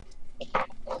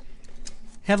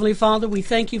Heavenly Father, we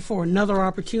thank you for another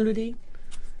opportunity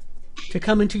to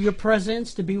come into your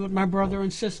presence, to be with my brother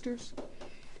and sisters,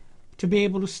 to be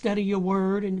able to study your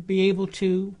word and to be able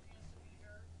to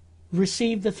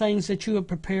receive the things that you have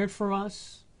prepared for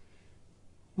us.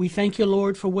 We thank you,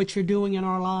 Lord, for what you're doing in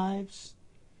our lives,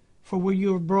 for where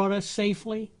you have brought us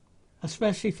safely,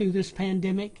 especially through this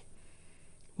pandemic.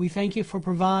 We thank you for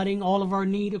providing all of our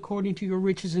need according to your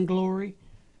riches and glory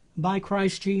by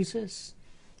Christ Jesus,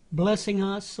 blessing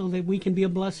us so that we can be a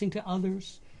blessing to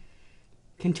others.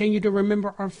 Continue to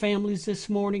remember our families this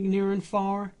morning, near and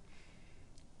far,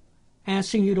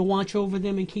 asking you to watch over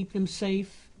them and keep them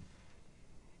safe.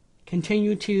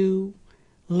 Continue to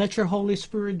let your Holy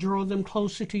Spirit draw them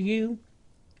closer to you,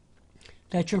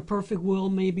 that your perfect will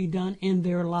may be done in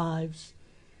their lives.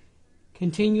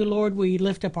 Continue, Lord, we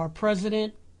lift up our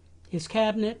president, his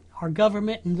cabinet, our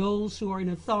government, and those who are in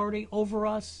authority over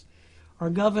us, our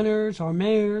governors, our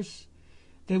mayors,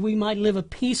 that we might live a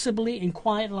peaceably and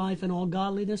quiet life in all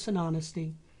godliness and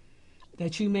honesty,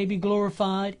 that you may be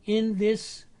glorified in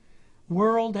this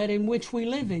world that in which we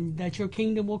live in, that your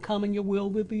kingdom will come and your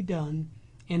will be done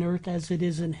in earth as it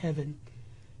is in heaven.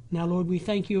 Now, Lord, we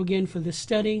thank you again for this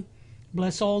study.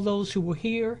 Bless all those who will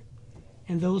hear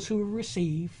and those who will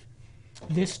receive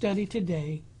this study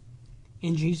today.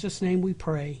 In Jesus' name we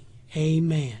pray.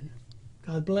 Amen.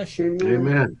 God bless you.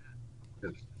 Amen.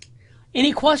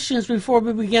 Any questions before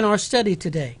we begin our study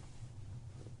today?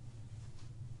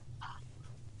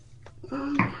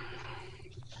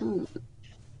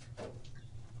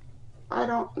 I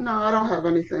don't have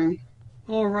anything.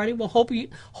 All righty. Well,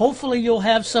 hopefully you'll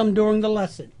have some during the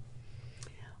lesson.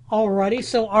 All righty.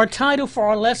 So our title for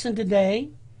our lesson today,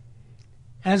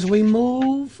 as we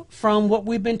move from what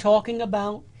we've been talking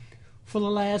about for the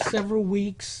last several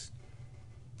weeks,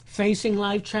 facing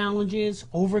life challenges,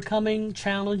 overcoming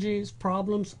challenges,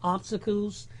 problems,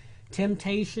 obstacles,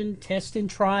 temptation, tests and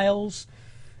trials,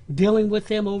 dealing with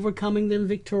them, overcoming them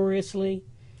victoriously.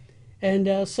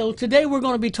 And so today we're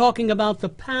going to be talking about the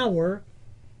power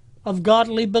of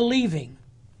godly believing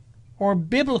or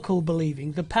biblical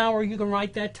believing. The power, you can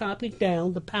write that topic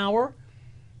down, the power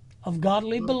of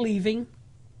godly believing.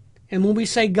 And when we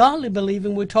say godly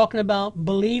believing, we're talking about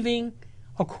believing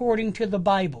according to the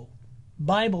Bible,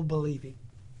 Bible believing.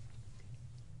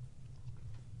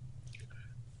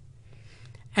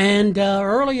 And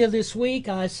earlier this week,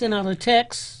 I sent out a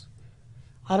text.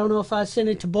 I don't know if I sent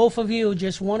it to both of you,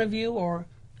 just one of you, or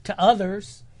to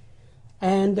others.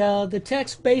 And the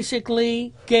text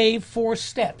basically gave 4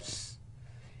 steps.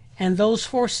 And those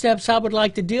 4 steps I would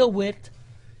like to deal with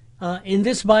in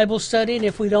this Bible study, and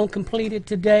if we don't complete it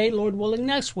today, Lord willing,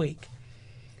 next week.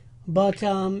 But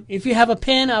if you have a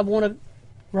pen, I want to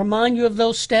remind you of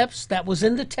those steps that was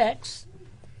in the text.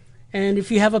 And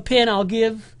if you have a pen, I'll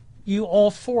give you all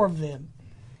 4 of them.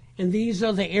 And these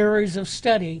are the areas of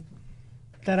study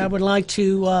that I would like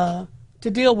to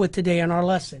deal with today in our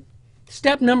lesson.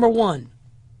 Step number 1,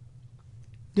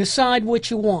 decide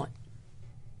what you want.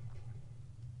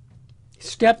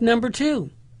 Step number 2,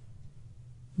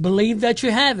 believe that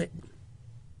you have it.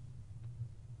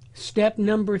 Step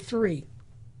number 3,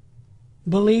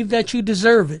 believe that you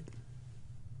deserve it.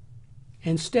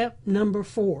 And step number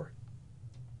 4,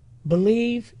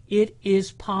 believe it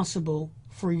is possible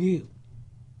for you.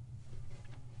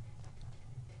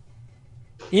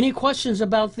 Any questions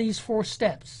about these 4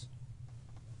 steps?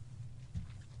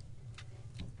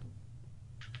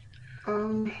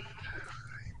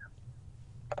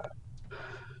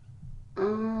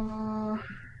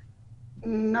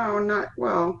 No, not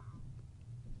well.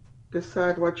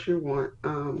 Decide what you want.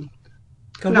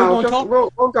 No,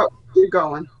 we'll go. Keep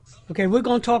going. Okay, we're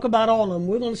going to talk about all of them.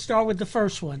 We're going to start with the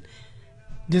first one.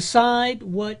 Decide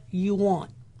what you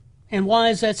want. And why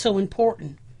is that so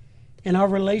important in our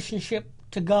relationship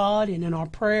to God and in our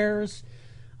prayers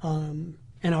and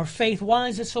our faith? Why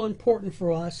is it so important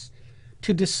for us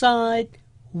to decide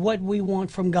what we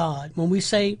want from God? When we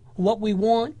say what we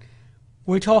want,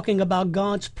 we're talking about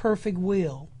God's perfect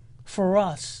will for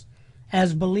us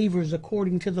as believers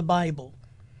according to the Bible.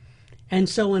 And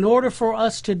so in order for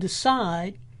us to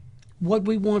decide what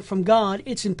we want from God,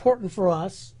 it's important for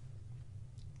us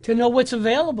to know what's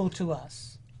available to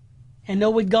us and know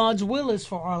what God's will is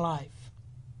for our life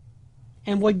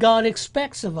and what God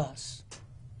expects of us.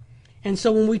 And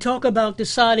so when we talk about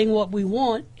deciding what we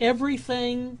want,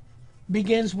 everything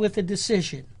begins with a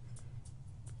decision.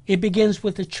 It begins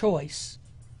with a choice.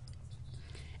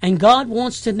 And God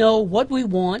wants to know what we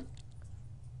want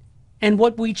and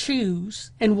what we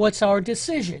choose and what's our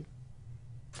decision,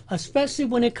 especially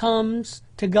when it comes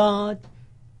to God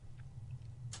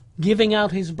giving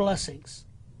out his blessings.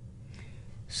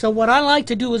 So what I like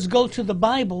to do is go to the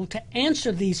Bible to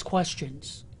answer these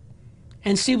questions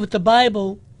and see what the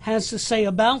Bible has to say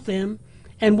about them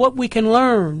and what we can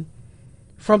learn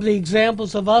from the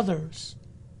examples of others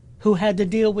who had to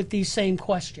deal with these same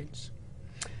questions.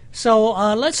 So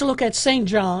let's look at St.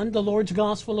 John, the Lord's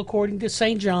Gospel according to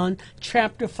St. John,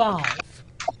 chapter 5.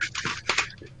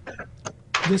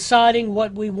 Deciding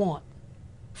what we want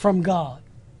from God.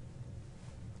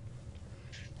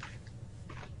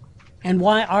 And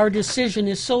why our decision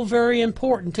is so very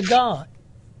important to God.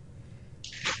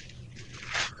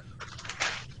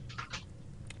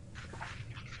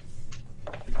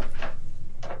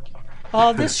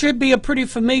 This should be a pretty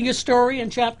familiar story in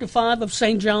chapter 5 of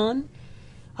St. John.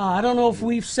 I don't know if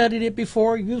we've studied it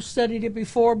before, you've studied it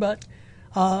before, but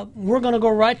we're going to go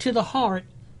right to the heart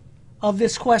of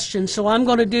this question. So I'm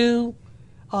going to do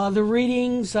the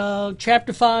readings,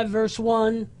 chapter 5, verse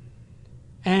 1,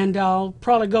 and I'll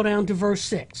probably go down to verse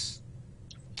 6.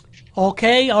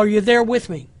 Okay, are you there with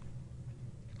me?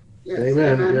 Yes,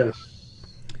 Amen. Yes.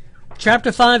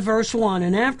 Chapter 5, verse 1.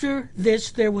 And after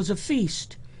this there was a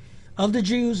feast of the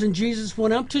Jews, and Jesus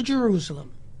went up to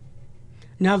Jerusalem.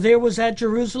 Now there was at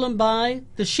Jerusalem by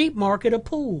the sheep market a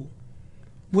pool,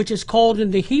 which is called in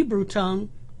the Hebrew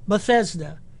tongue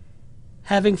Bethesda,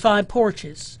 having 5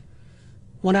 porches.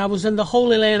 When I was in the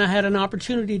Holy Land, I had an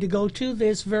opportunity to go to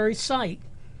this very site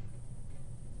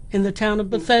in the town of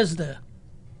Bethesda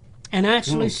and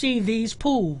actually see these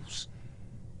pools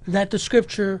that the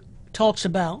scripture talks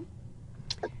about.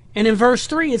 And in verse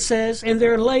 3 it says, and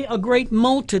there lay a great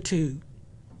multitude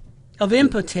of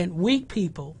impotent, weak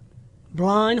people,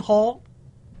 blind, halt,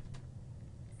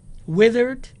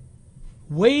 withered,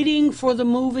 waiting for the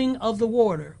moving of the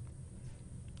water.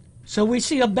 So we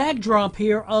see a backdrop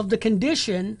here of the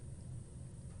condition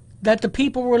that the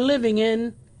people were living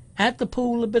in at the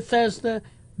pool of Bethesda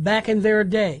back in their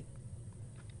day.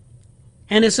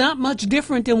 And it's not much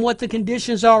different than what the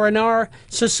conditions are in our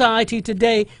society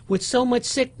today, with so much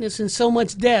sickness and so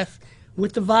much death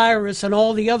with the virus and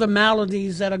all the other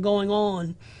maladies that are going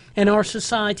on in our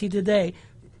society today.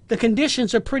 The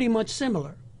conditions are pretty much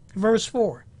similar. Verse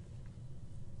 4.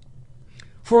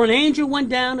 For an angel went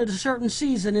down at a certain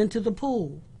season into the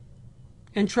pool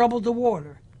and troubled the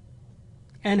water.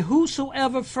 And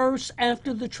whosoever first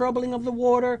after the troubling of the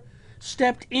water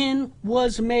stepped in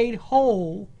was made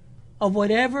whole of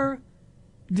whatever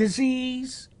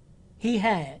disease he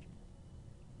had.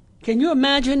 Can you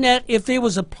imagine that if there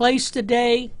was a place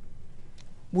today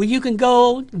where you can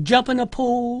go jump in a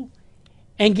pool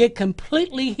and get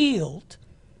completely healed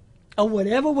of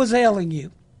whatever was ailing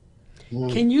you?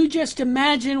 Can you just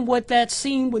imagine what that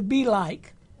scene would be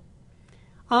like?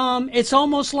 It's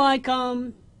almost like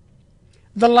the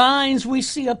lines we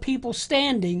see of people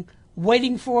standing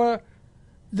waiting for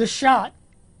the shot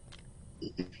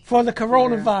for the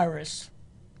coronavirus.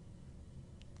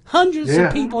 Hundreds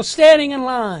of people standing in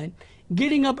line,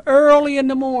 getting up early in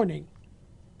the morning,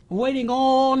 waiting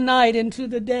all night into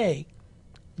the day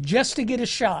just to get a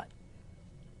shot.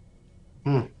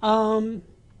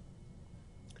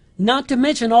 Not to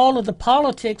mention all of the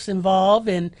politics involved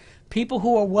and people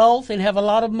who are wealthy and have a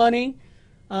lot of money.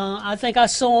 I think I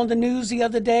saw on the news the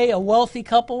other day a wealthy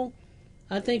couple.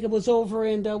 I think it was over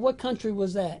in, what country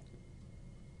was that?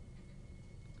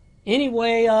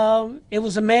 Anyway, it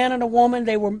was a man and a woman.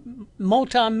 They were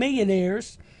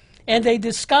multi-millionaires, and they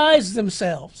disguised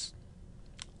themselves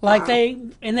like they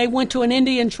went to an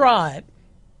Indian tribe,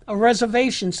 a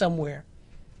reservation somewhere,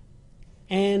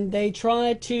 and they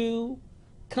tried to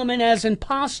come in as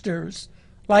imposters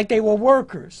like they were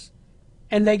workers,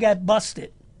 and they got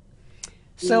busted.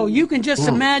 So you can just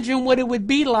imagine what it would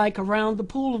be like around the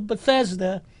pool of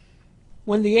Bethesda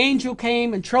when the angel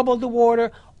came and troubled the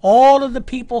water, all of the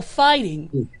people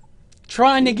fighting,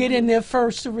 trying to get in there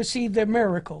first to receive their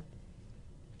miracle.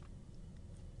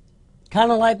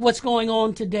 Kind of like what's going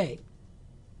on today.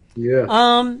 Yeah.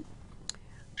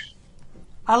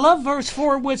 I love verse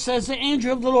 4, which says, the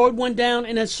angel of the Lord went down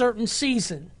in a certain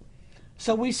season.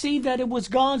 So we see that it was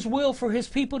God's will for his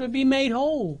people to be made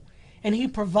whole. And he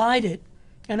provided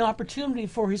an opportunity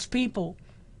for his people,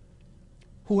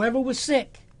 whoever was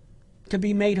sick, to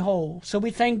be made whole. So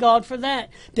we thank God for that.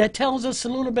 That tells us a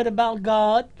little bit about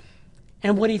God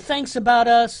and what he thinks about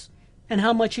us and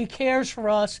how much he cares for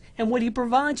us and what he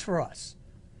provides for us.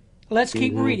 Let's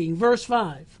keep reading. Verse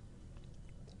 5.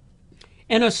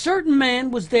 And a certain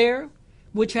man was there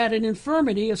which had an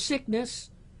infirmity of sickness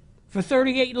for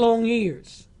 38 long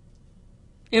years.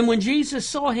 And when Jesus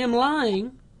saw him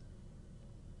lying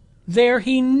there,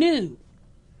 he knew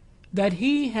that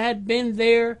he had been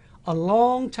there a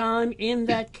long time in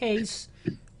that case,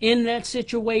 in that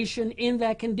situation, in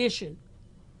that condition.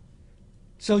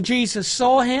 So Jesus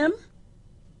saw him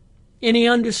and he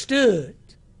understood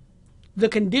the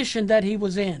condition that he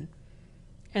was in.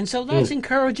 And so that's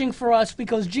encouraging for us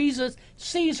because Jesus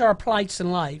sees our plights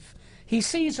in life. He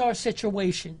sees our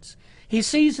situations. He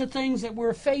sees the things that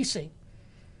we're facing.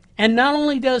 And not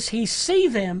only does he see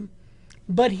them,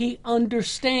 but he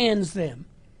understands them.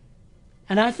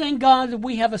 And I thank God that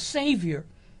we have a Savior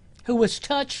who was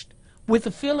touched with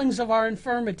the feelings of our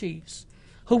infirmities,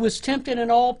 who was tempted in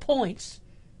all points,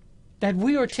 that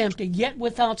we are tempted, yet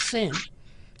without sin,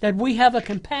 that we have a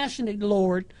compassionate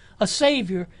Lord, a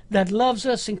Savior that loves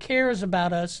us and cares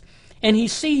about us, and he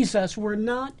sees us. We're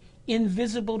not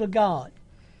invisible to God.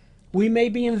 We may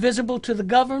be invisible to the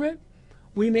government,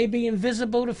 we may be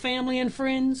invisible to family and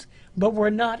friends, but we're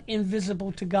not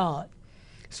invisible to God.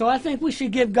 So I think we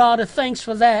should give God a thanks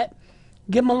for that.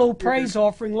 Give him a little praise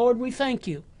offering. Lord, we thank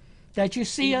you that you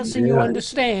see us and you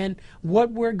understand what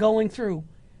we're going through,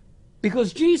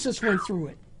 because Jesus went through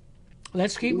it.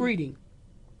 Let's keep reading.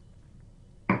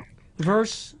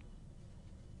 Verse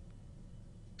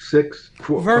 6.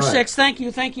 Verse 6. Thank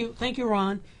you,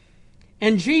 Ron.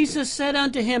 And Jesus said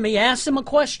unto him, he asked him a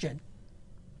question,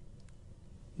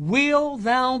 will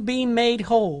thou be made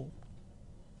whole?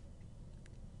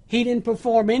 He didn't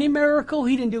perform any miracle.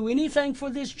 He didn't do anything for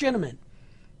this gentleman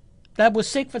that was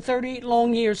sick for 38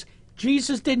 long years.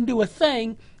 Jesus didn't do a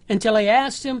thing until he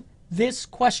asked him this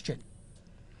question.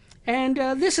 And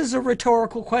this is a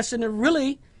rhetorical question,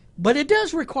 but it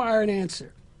does require an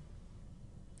answer.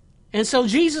 And so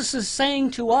Jesus is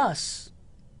saying to us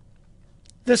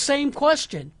the same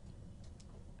question.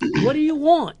 What do you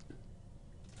want?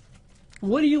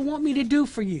 What do you want me to do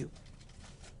for you?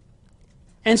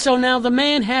 And so now the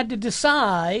man had to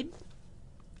decide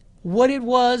what it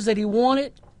was that he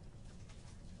wanted,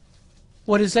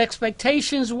 what his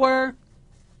expectations were,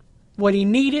 what he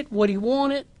needed, what he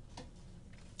wanted.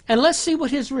 And let's see what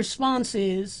his response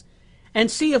is and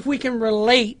see if we can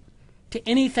relate to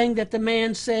anything that the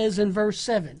man says in verse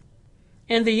 7.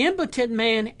 And the impotent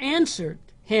man answered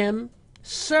him,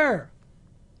 Sir,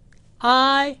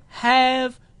 I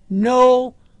have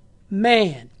no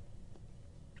man.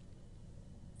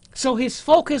 So his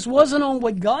focus wasn't on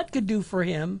what God could do for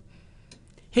him.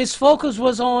 His focus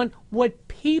was on what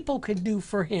people could do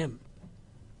for him.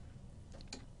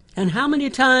 And how many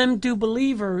times do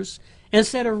believers,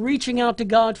 instead of reaching out to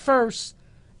God first,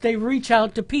 they reach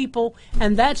out to people,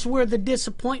 and that's where the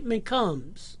disappointment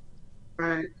comes.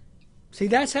 Right. See,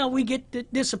 that's how we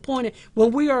get disappointed,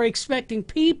 when we are expecting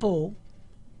people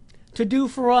to do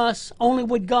for us only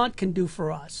what God can do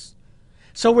for us.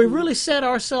 So we really set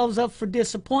ourselves up for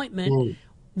disappointment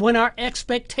when our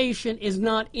expectation is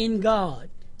not in God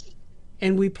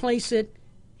and we place it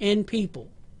in people.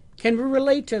 Can we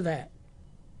relate to that?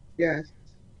 Yes.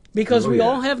 Because we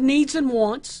all have needs and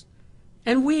wants,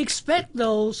 and we expect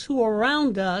those who are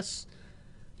around us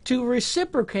to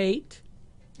reciprocate,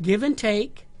 give and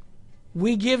take.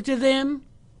 We give to them,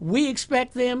 we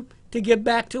expect them to give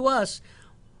back to us.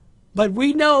 But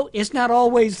we know it's not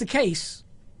always the case.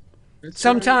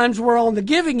 Sometimes we're on the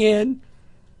giving end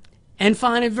and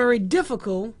find it very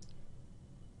difficult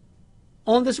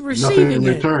on the receiving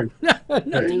end.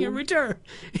 Nothing in return.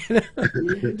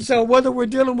 So whether we're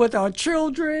dealing with our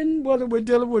children, whether we're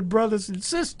dealing with brothers and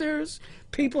sisters,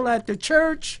 people at the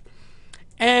church,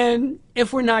 and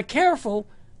if we're not careful,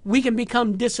 we can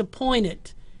become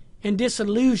disappointed and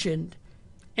disillusioned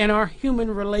in our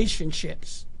human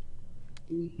relationships.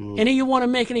 Any of you want to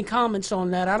make any comments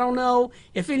on that? I don't know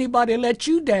if anybody let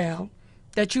you down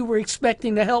that you were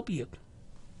expecting to help you.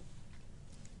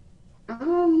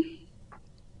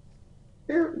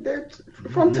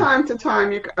 From time to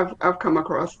time, I've come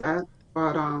across that,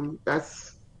 but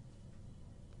that's,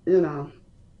 why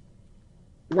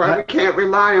we can't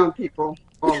rely on people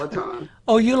all the time.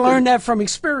 Oh, you learned that from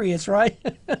experience, right?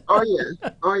 Oh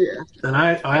yeah. And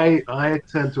I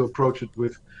tend to approach it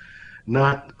with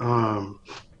not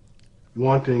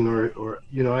wanting or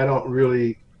I don't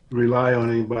really rely on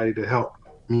anybody to help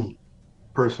me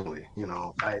personally.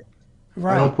 I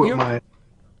don't put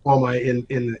all my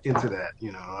into that.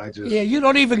 I just you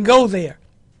don't even go there.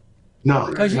 No,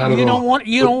 because you don't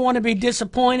want to be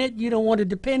disappointed. You don't want to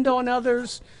depend on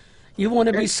others. You want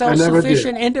to be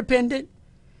self-sufficient, independent.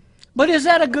 But is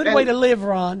that a good way to live,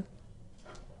 Ron?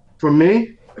 For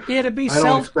me, yeah, to be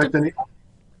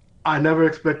I never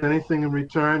expect anything in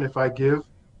return. If I give,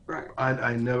 right.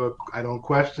 I don't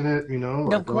question it.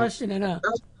 Don't question it.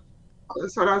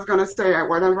 That's what I was going to say.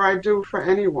 Whatever I do for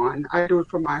anyone, I do it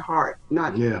from my heart,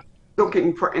 not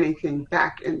looking for anything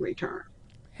back in return.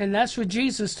 And that's what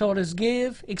Jesus taught us.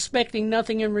 Give, expecting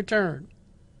nothing in return.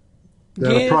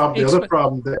 The other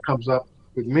problem that comes up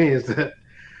with me is that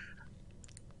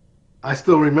I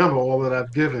still remember all that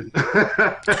I've given.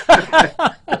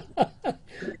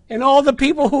 And all the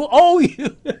people who owe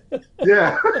you.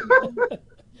 Yeah.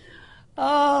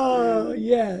 Oh,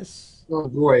 yes. Oh,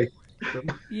 boy.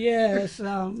 Yes.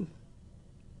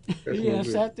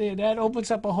 Yes, that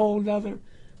opens up a whole nother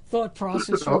thought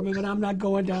process for me, but I'm not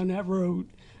going down that road.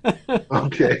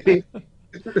 Okay.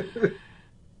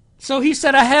 So he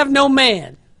said, I have no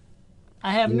man.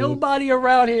 I have nobody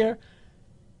around here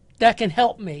that can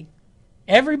help me.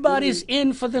 Everybody's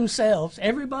in for themselves.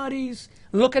 Everybody's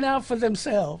looking out for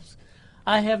themselves.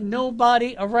 I have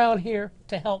nobody around here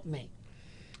to help me.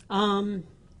 Okay,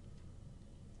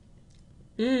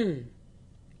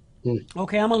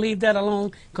 I'm going to leave that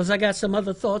alone because I got some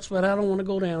other thoughts, but I don't want to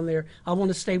go down there. I want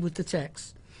to stay with the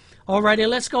text. All righty,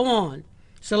 let's go on.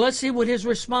 So let's see what his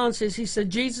response is. He said,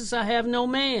 Jesus, I have no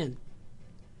man.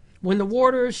 When the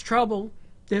water is troubled,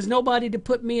 there's nobody to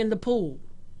put me in the pool.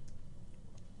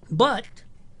 But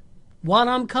while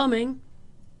I'm coming,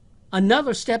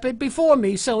 another stepped before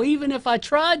me. So even if I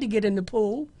tried to get in the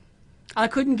pool, I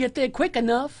couldn't get there quick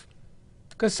enough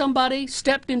because somebody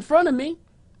stepped in front of me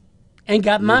and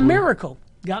got my miracle,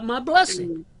 got my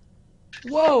blessing.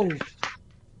 Whoa.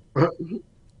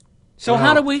 So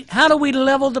how do we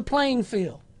level the playing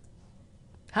field?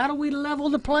 How do we level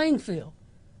the playing field?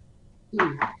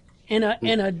 In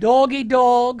a doggy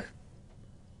dog,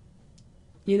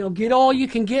 get all you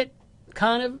can get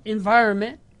kind of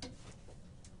environment.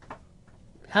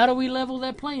 How do we level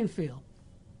that playing field?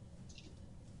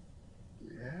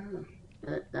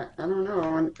 Yeah, I don't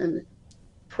know. And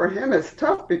for him, it's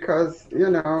tough because he's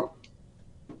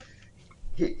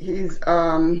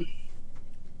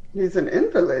an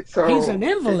invalid. So he's an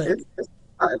invalid.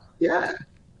 Yeah.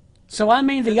 So I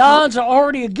mean, the odds are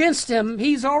already against him.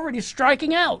 He's already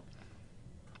striking out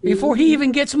before he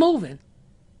even gets moving.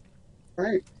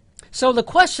 Right. So the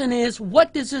question is,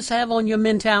 what does this have on your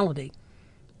mentality?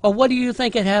 Or what do you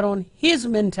think it had on his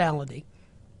mentality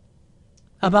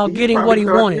about getting what he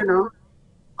wanted?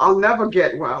 I'll never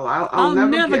get well. I'll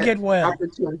never get well.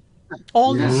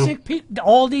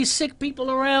 All these sick people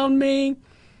around me,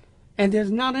 and there's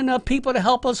not enough people to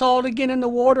help us all to get in the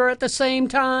water at the same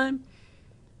time.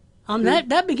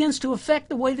 That begins to affect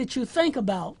the way that you think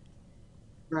about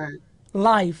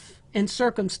life and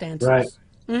circumstances. Right.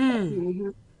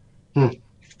 And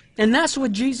that's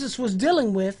what Jesus was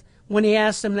dealing with when he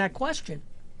asked him that question.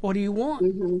 What do you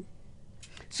want?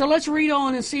 So let's read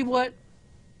on and see what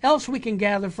else we can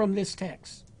gather from this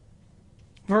text.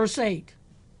 Verse 8.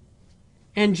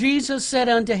 And Jesus said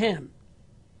unto him.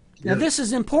 Now this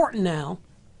is important now.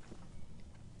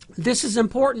 This is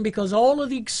important because all of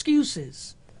the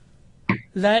excuses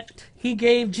that he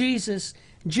gave Jesus,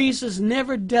 Jesus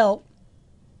never dealt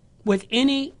with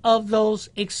any of those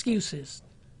excuses.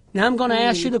 Now I'm going to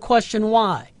ask you the question,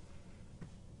 why?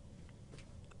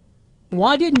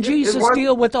 Why didn't Jesus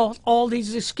deal with all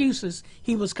these excuses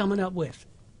he was coming up with?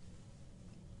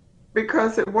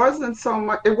 Because it wasn't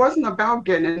about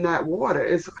getting in that water.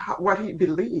 It's what he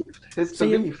believed, his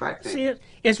belief, I think.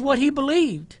 It's what he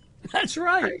believed. That's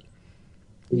right.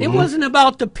 It wasn't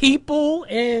about the people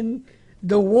and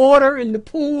the water and the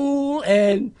pool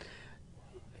and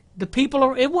the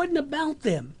people. It wasn't about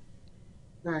them.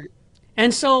 Right.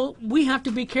 And so we have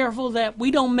to be careful that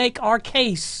we don't make our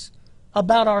case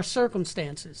about our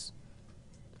circumstances,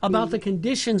 about the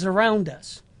conditions around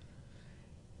us.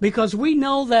 Because we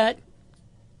know that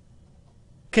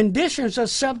conditions are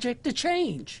subject to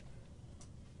change.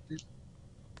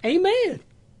 Amen.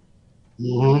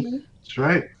 That's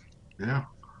right. Yeah.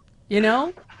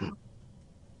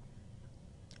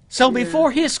 So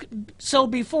before his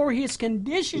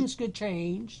conditions could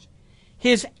change,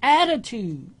 his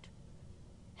attitude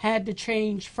had to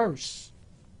change first.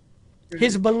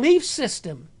 His belief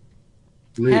system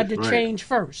had to change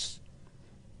first.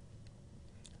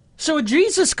 So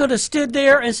Jesus could have stood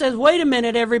there and said, wait a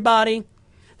minute, everybody.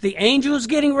 The angel's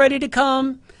getting ready to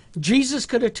come. Jesus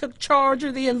could have took charge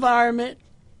of the environment.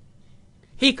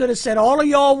 He could have said, all of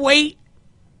y'all wait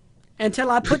until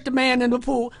I put the man in the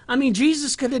pool. I mean,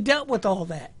 Jesus could have dealt with all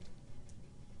that.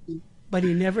 But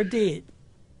he never did.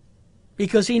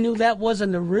 Because he knew that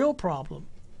wasn't the real problem.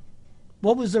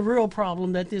 What was the real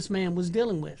problem that this man was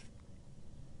dealing with?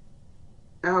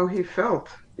 How he felt,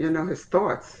 his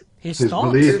thoughts. His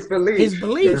thoughts. His belief. His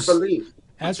beliefs. His belief.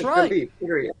 That's right. Belief,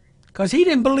 period. Because he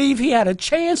didn't believe he had a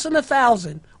chance in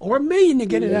 1,000 or 1,000,000 to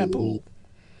get in that pool.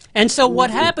 And so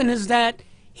what happened is that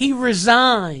he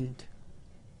resigned.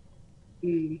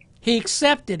 He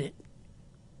accepted it.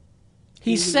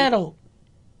 He settled.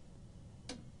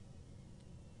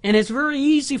 And it's very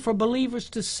easy for believers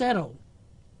to settle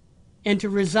and to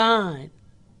resign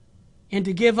and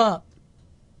to give up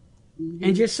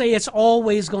and just say it's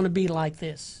always going to be like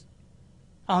this.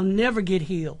 I'll never get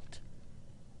healed.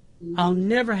 I'll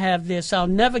never have this. I'll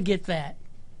never get that.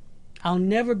 I'll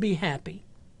never be happy.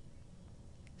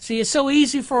 See, it's so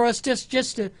easy for us just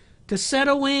to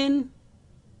settle in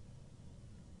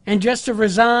and just to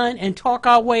resign and talk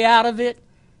our way out of it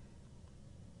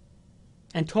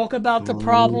and talk about the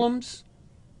problems.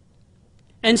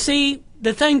 And see,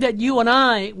 the thing that you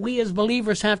and we as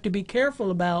believers have to be careful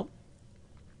about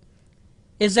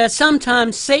is that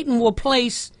sometimes Satan will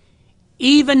place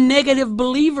even negative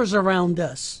believers around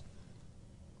us.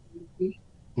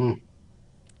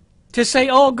 To say,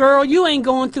 oh, girl, you ain't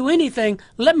going through anything.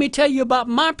 Let me tell you about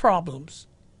my problems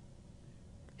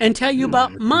and tell you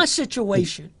about my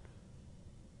situation.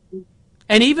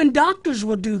 And even doctors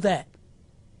will do that.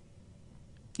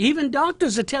 Even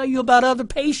doctors will tell you about other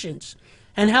patients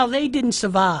and how they didn't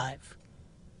survive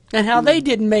and how they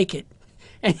didn't make it.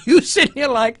 And you sit here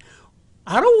like,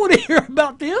 I don't want to hear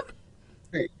about them.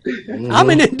 I'm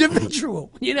an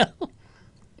individual, you know.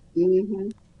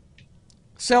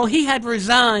 So he had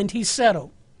resigned, he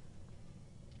settled.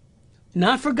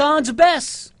 Not for God's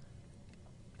best.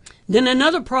 Then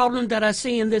another problem that I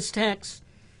see in this text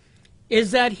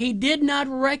is that he did not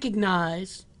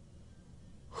recognize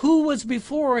who was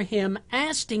before him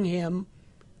asking him,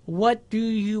 what do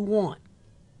you want?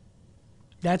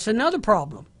 That's another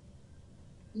problem.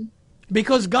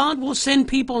 Because God will send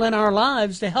people in our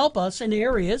lives to help us in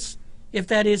areas, if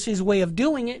that is his way of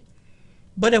doing it.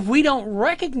 But if we don't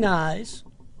recognize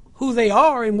who they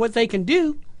are and what they can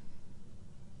do,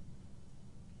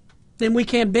 then we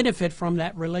can't benefit from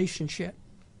that relationship.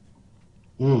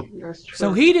 That's true.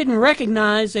 So he didn't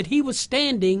recognize that he was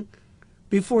standing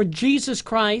before Jesus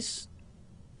Christ,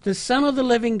 the Son of the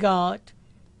living God,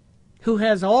 who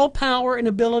has all power and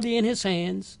ability in his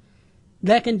hands,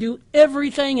 that can do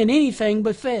everything and anything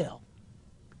but fail.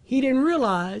 He didn't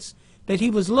realize that he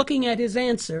was looking at his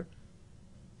answer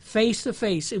face to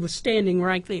face. It was standing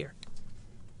right there.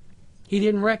 He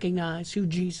didn't recognize who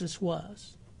Jesus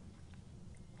was.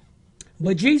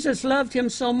 But Jesus loved him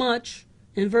so much,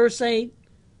 in verse 8,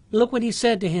 look what he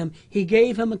said to him. He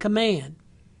gave him a command.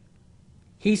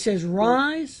 He says,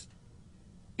 rise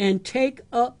and take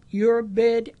up your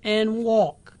bed and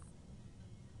walk.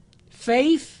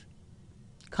 Faith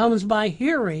comes by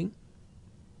hearing,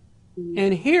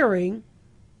 and hearing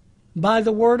by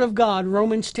the word of God,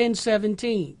 Romans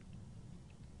 10:17.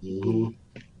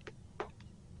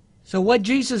 So what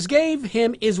Jesus gave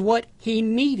him is what he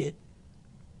needed.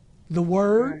 The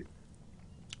word,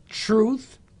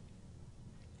 truth.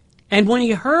 And when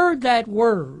he heard that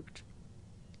word,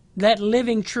 that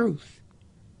living truth,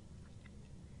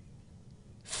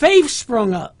 faith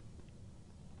sprung up.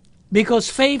 Because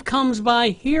faith comes by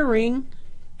hearing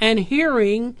and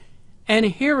hearing and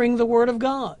hearing the word of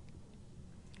God.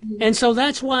 And so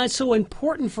that's why it's so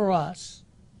important for us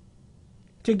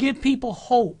to give people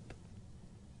hope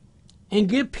and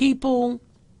give people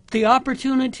the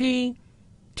opportunity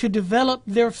to develop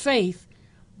their faith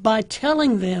by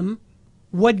telling them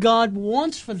what God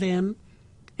wants for them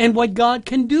and what God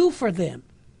can do for them.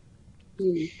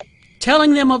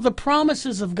 Telling them of the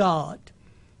promises of God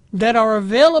that are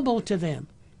available to them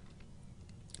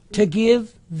to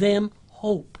give them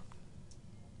hope.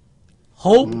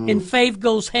 Hope and faith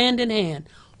goes hand in hand.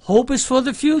 Hope is for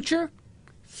the future.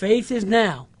 Faith is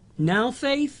now. Now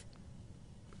faith,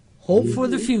 hope for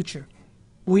the future.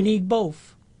 We need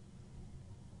both.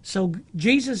 So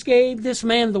Jesus gave this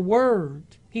man the word.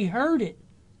 He heard it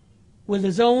with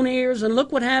his own ears. And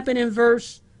look what happened in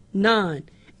verse 9.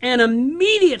 And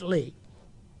immediately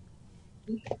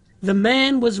the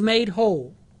man was made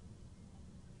whole.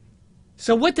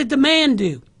 So what did the man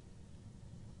do?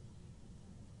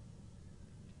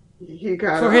 He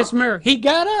got for up. his miracle. He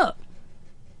got up.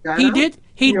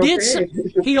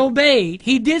 He obeyed.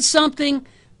 He did something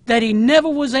that he never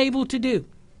was able to do.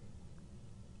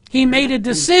 He made a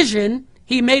decision.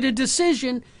 He made a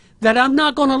decision that I'm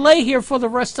not going to lay here for the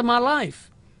rest of my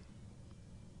life.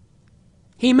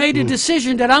 He made a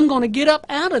decision that I'm going to get up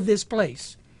out of this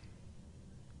place.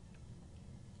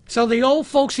 So the old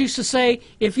folks used to say,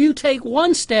 if you take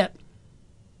one step,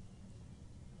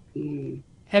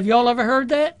 have y'all ever heard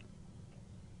that?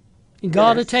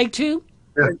 God will take two?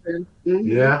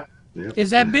 Yeah. Is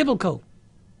that biblical?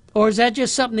 Or is that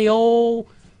just something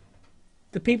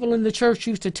the people in the church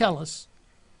used to tell us?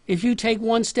 If you take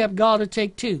one step, God will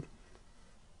take two.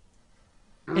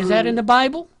 Is that in the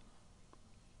Bible?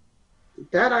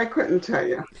 That I couldn't tell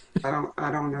you. I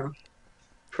don't know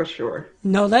for sure.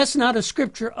 No, that's not a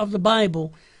scripture of the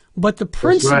Bible, but the That's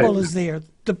right. principle is there.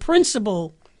 The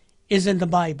principle is in the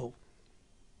Bible.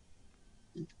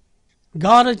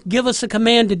 God will give us a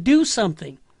command to do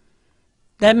something.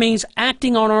 That means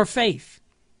acting on our faith.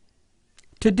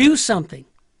 To do something.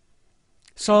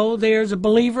 So there's a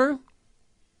believer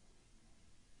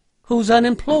who's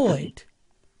unemployed.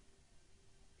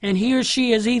 And he or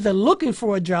she is either looking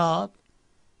for a job.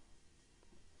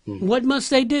 What must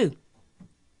they do?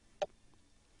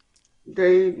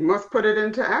 They must put it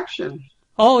into action.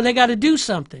 Oh, they got to do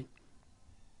something.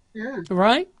 Yeah.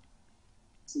 Right?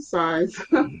 Exercise.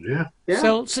 Yeah.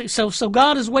 Yeah. So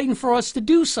God is waiting for us to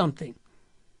do something.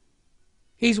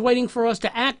 He's waiting for us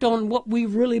to act on what we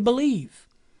really believe.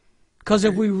 Because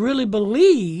if we really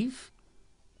believe,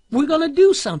 we're going to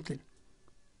do something.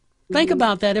 Think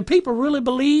about that. If people really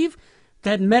believe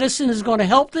that medicine is going to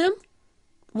help them,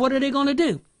 what are they going to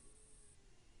do?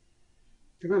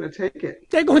 They're going to take it.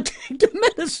 They're going to take the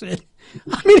medicine.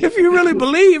 I mean, if you really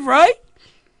believe, right?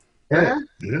 Yeah.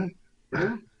 Yeah.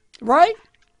 Yeah. Right?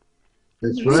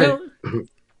 That's right.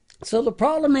 So the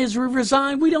problem is we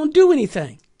resign, we don't do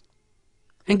anything.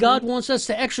 And God wants us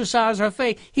to exercise our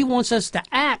faith. He wants us to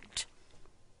act.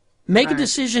 Make a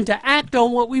decision to act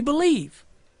on what we believe.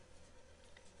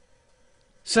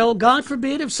 So God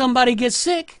forbid if somebody gets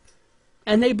sick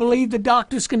and they believe the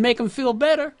doctors can make them feel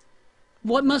better,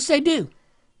 what must they do?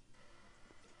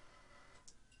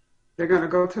 They're going to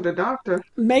go to the doctor.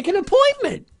 Make an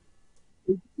appointment.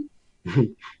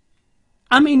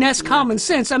 I mean, that's common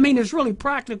sense. I mean, it's really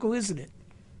practical, isn't it?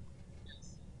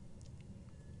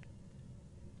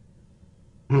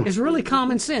 It's really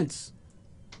common sense.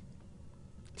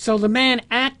 So the man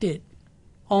acted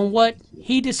on what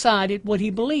he decided, what he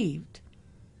believed,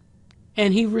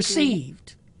 and he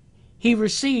received. He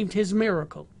received his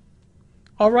miracle.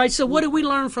 All right, so what do we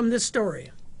learn from this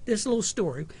story, this little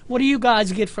story? What do you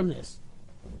guys get from this?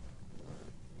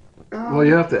 Well,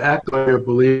 you have to act on your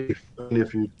belief. And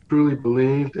if you truly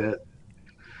believe that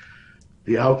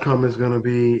the outcome is going to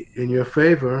be in your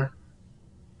favor,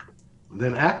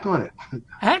 then act on it.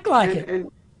 Act like it. And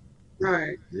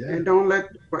right. Yeah. And don't let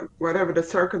whatever the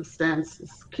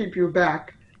circumstances keep you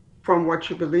back from what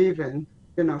you believe in.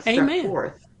 Step Amen.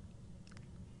 forth.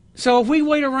 So if we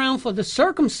wait around for the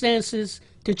circumstances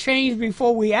to change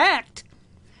before we act,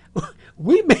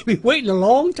 we may be waiting a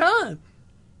long time.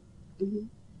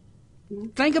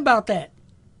 Think about that.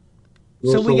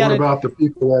 Well, so what about the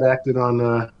people that acted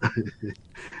on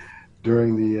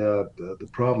during the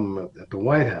problem at the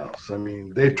White House? I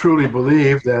mean, they truly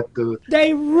believe that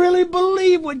they really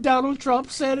believe what Donald Trump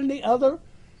said and the other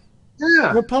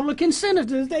Republican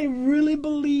senators. They really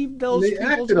believed those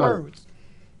people's words.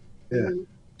 Yeah.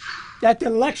 That the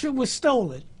election was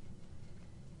stolen.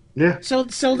 Yeah.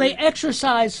 So they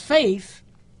exercise faith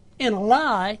in a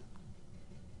lie.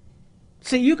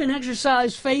 See, you can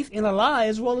exercise faith in a lie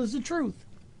as well as the truth.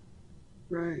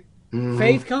 Right. Mm-hmm.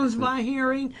 Faith comes by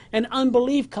hearing, and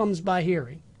unbelief comes by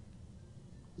hearing.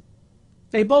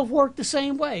 They both work the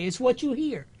same way. It's what you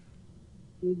hear.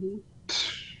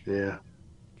 Yeah.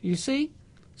 You see?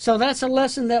 So that's a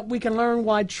lesson that we can learn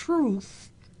why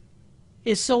truth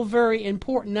is so very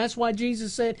important. That's why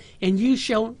Jesus said, and you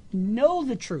shall know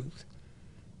the truth,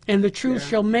 and the truth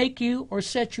shall make you or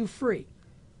set you free.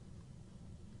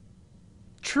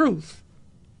 Truth.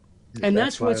 And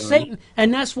that's what Satan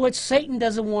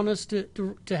doesn't want us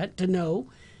to know.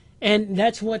 And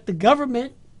that's what the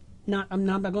government, I'm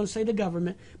not going to say the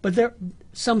government, but there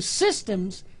some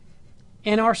systems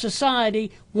in our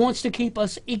society wants to keep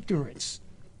us ignorant.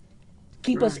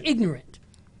 Keep us ignorant.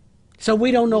 So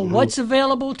we don't know what's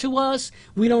available to us.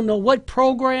 We don't know what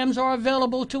programs are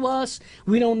available to us.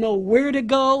 We don't know where to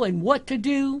go and what to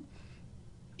do.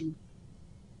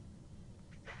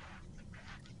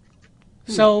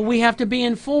 So we have to be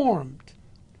informed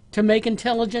to make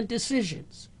intelligent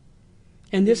decisions.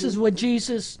 And this is what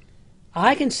Jesus,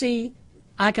 I can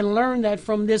learn that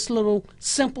from this little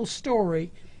simple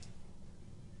story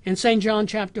in St. John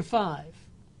chapter 5.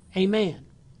 Amen.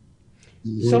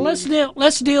 So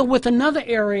let's deal with another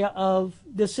area of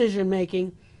decision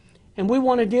making, and we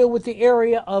want to deal with the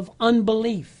area of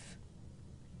unbelief,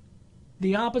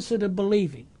 the opposite of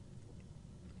believing.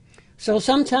 So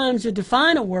sometimes to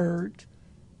define a word,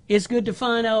 it's good to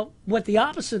find out what the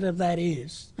opposite of that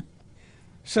is,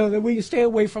 so that we can stay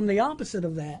away from the opposite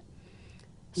of that.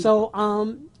 So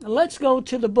let's go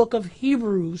to the book of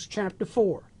Hebrews chapter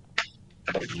 4.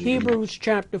 Hebrews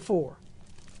chapter 4.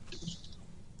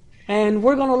 And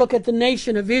we're going to look at the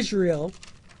nation of Israel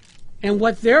and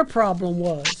what their problem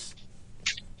was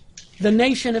the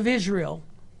nation of Israel.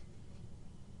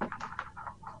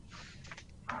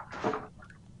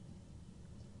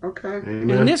 Okay.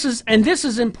 Amen. And this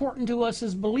is important to us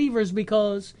as believers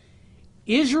because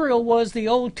Israel was the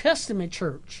Old Testament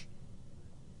church.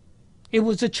 It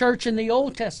was a church in the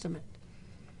Old Testament.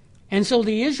 And so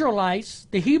the Israelites,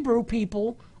 the Hebrew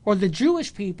people, or the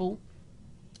Jewish people,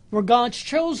 were God's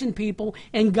chosen people,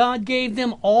 and God gave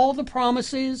them all the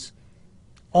promises,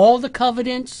 all the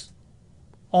covenants,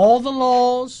 all the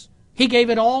laws. He gave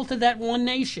it all to that one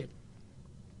nation.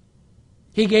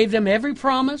 He gave them every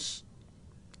promise,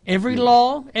 every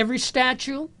law, every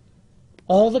statute,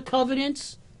 all the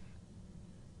covenants.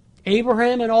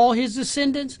 Abraham and all his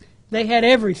descendants, they had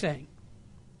everything.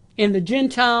 And the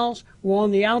Gentiles were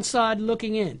on the outside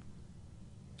looking in.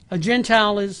 A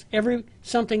Gentile is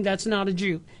something that's not a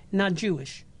Jew, not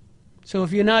Jewish. So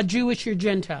if you're not Jewish, you're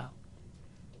Gentile.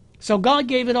 So God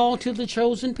gave it all to the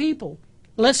chosen people.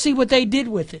 Let's see what they did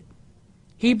with it.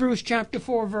 Hebrews chapter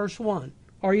 4, verse 1.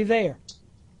 Are you there?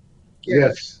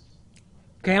 Yes.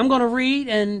 Okay, I'm going to read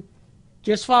and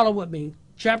just follow with me.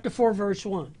 Chapter 4, verse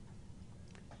 1.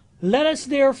 Let us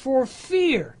therefore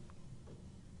fear.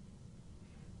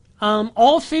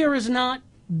 All fear is not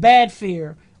bad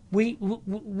fear. We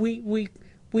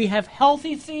have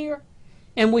healthy fear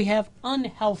and we have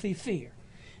unhealthy fear.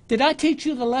 Did I teach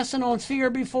you the lesson on fear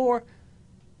before?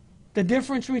 The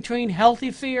difference between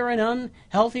healthy fear and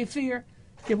unhealthy fear?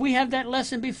 Did we have that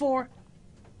lesson before?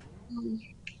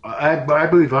 I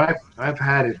believe I've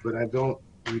had it, but I don't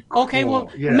recall. Okay,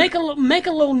 well, yeah. make a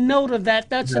little note of that.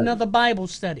 That's Yeah. another Bible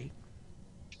study.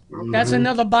 Mhm. That's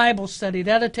another Bible study.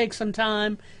 That'll take some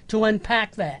time to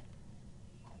unpack that.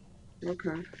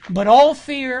 Okay. But all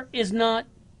fear is not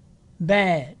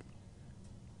bad.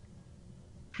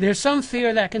 There's some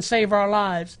fear that can save our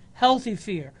lives. Healthy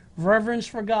fear, reverence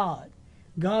for God.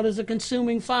 God is a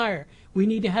consuming fire. We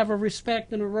need to have a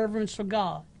respect and a reverence for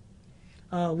God.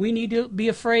 We need to be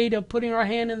afraid of putting our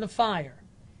hand in the fire.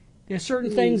 There's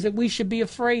certain things that we should be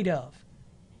afraid of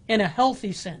in a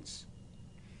healthy sense.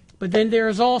 But then there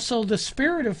is also the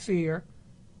spirit of fear.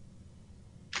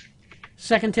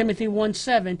 2 Timothy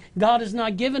 1:7. God has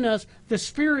not given us the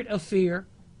spirit of fear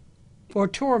or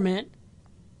torment,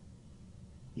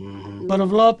 but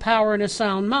of love, power, and a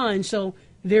sound mind. So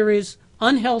there is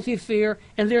unhealthy fear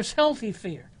and there's healthy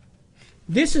fear.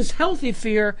 This is healthy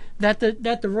fear that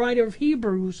the writer of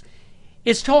Hebrews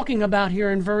is talking about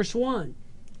here in verse 1.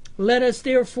 Let us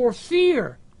therefore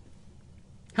fear,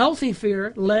 healthy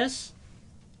fear, lest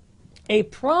a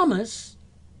promise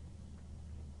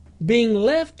being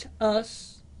left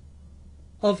us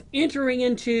of entering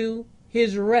into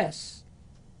his rest,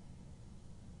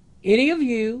 any of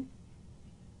you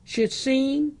should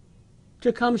seem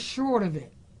to come short of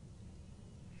it.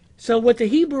 So what the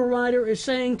Hebrew writer is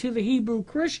saying to the Hebrew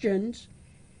Christians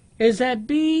is that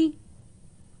be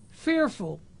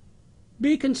fearful,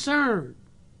 be concerned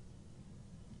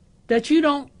that you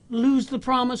don't lose the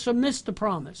promise or miss the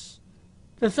promise,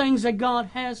 the things that God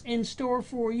has in store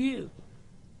for you.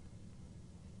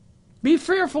 Be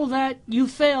fearful that you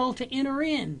fail to enter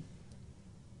in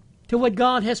to what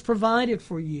God has provided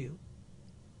for you.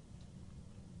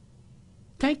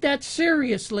 Take that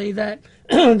seriously, that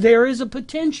there is a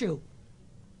potential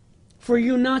for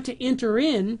you not to enter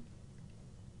in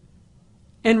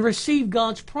and receive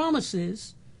God's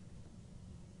promises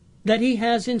that He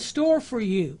has in store for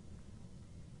you.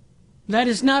 That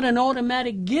is not an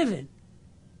automatic given.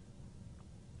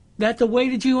 That the way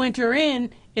that you enter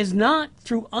in is not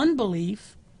through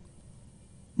unbelief,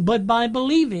 but by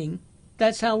believing.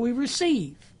 That's how we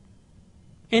receive.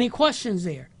 Any questions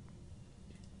there?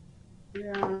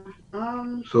 Yeah.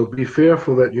 So be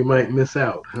fearful that you might miss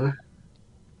out, huh?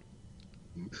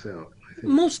 Miss out. I think.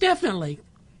 Most definitely.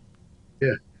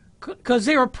 Yeah. Because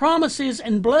there are promises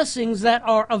and blessings that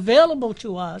are available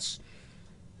to us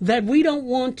that we don't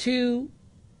want to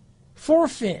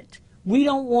forfeit. We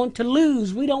don't want to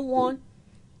lose. We don't want,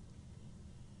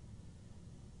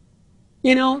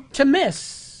 to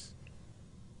miss.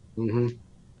 Mm-hmm.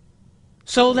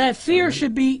 So that fear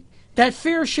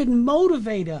should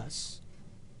motivate us.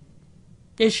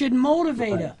 It should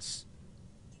motivate us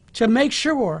to make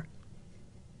sure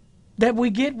that we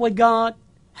get what God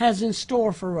has in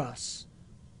store for us.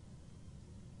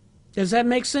 Does that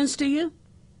make sense to you?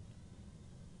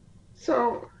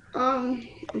 So, I'm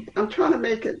trying to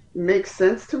make it make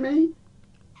sense to me.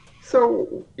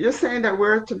 So you're saying that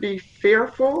we're to be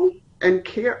fearful and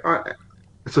care.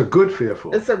 It's a good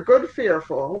fearful. It's a good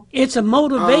fearful. It's a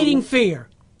motivating fear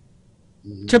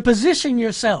to position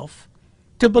yourself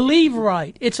to believe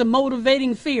right. It's a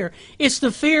motivating fear. It's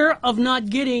the fear of not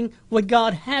getting what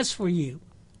God has for you.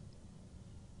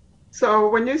 So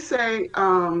when you say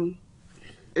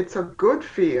it's a good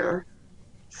fear,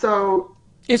 so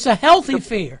It's a healthy the,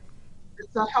 fear.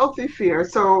 it's a healthy fear.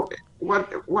 So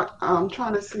what I'm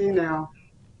trying to see now,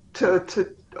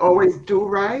 to always do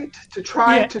right, to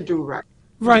try Yeah, to do right,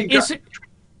 to right. be God.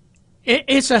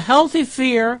 It's a healthy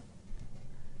fear,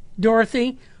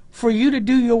 Dorothy, for you to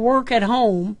do your work at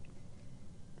home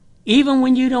even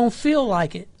when you don't feel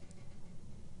like it.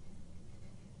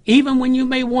 Even when you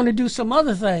may want to do some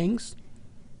other things.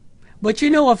 But you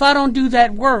know, if I don't do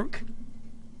that work,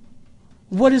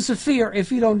 what is the fear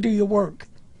if you don't do your work?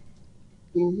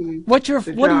 Hmm. What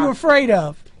The are you job. afraid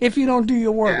of if you don't do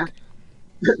your Yeah. work?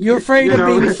 You're afraid You of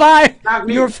being know, fired. not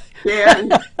me. You're Yeah, and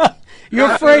you're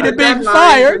not meet afraid the of being deadlines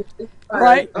fired, and be fired.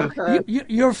 right? Okay.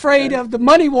 You're afraid Okay. of the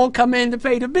money won't come in to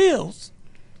pay the bills.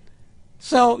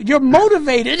 So you're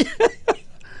motivated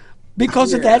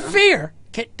because of that Yeah. fear.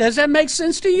 Does that make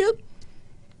sense to you?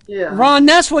 Yeah. Ron,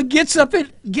 that's what gets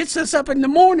us up in the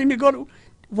morning to go to.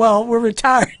 Well, we're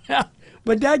retired now,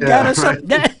 but that got Yeah, us up. right.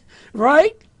 That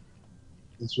right.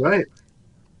 That's right.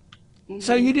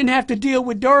 So Hmm. you didn't have to deal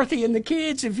with Dorothy and the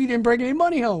kids if you didn't bring any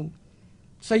money home.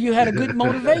 So you had a good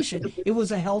motivation. It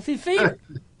was a healthy fear,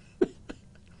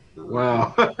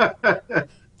 Uh-huh. Wow.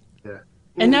 Yeah.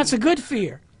 and that's Mm. a good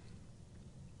fear.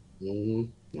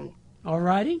 Mm-hmm. All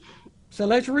righty. So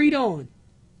let's read on.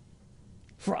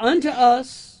 For unto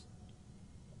us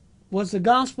was the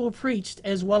gospel preached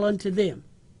as well unto them.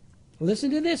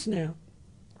 Listen to this now.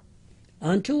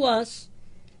 Unto us,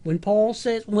 when Paul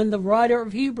says, when the writer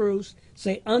of Hebrews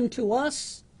say unto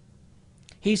us,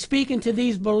 he's speaking to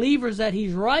these believers that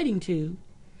he's writing to,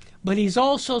 but he's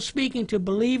also speaking to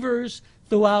believers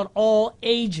throughout all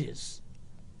ages.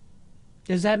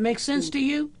 Does that make sense to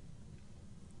you?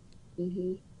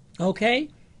 Mm-hmm. Okay.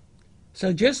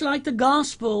 So just like the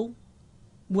gospel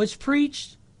was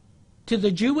preached to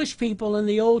the Jewish people in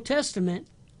the Old Testament,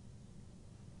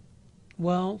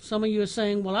 well, some of you are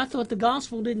saying, well, I thought the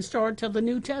gospel didn't start till the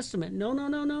New Testament. No, no,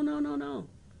 no, no, no, no, no.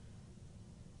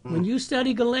 When you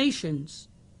study Galatians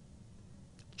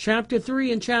chapter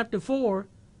 3 and chapter 4,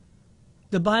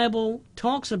 the Bible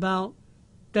talks about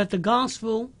that the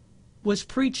gospel was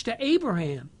preached to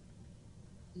Abraham.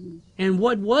 And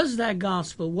what was that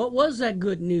gospel? What was that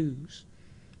good news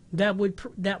that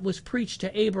was preached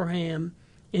to Abraham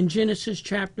in Genesis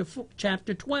chapter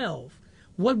 12?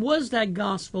 What was that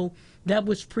gospel that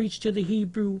was preached to the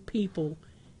Hebrew people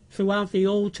throughout the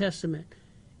Old Testament?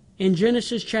 In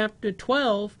Genesis chapter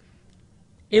 12,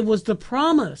 it was the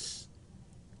promise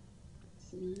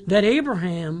that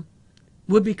Abraham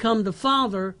would become the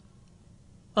father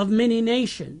of many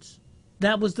nations.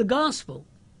 That was the gospel.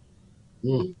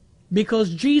 Mm.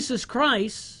 Because Jesus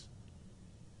Christ,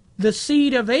 the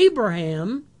seed of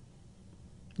Abraham,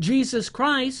 Jesus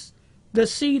Christ, the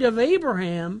seed of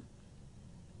Abraham,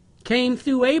 came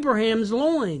through Abraham's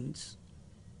loins,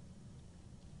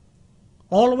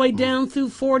 all the way down through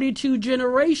 42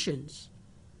 generations.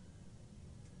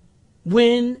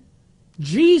 When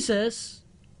Jesus,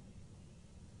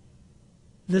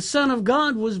 the Son of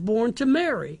God, was born to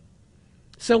Mary.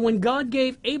 So when God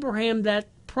gave Abraham that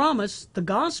promise, the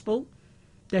gospel,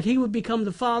 that he would become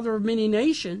the father of many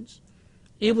nations,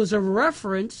 it was a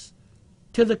reference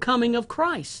to the coming of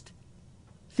Christ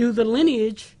through the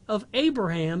lineage of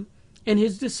Abraham and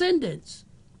his descendants.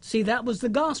 See, that was the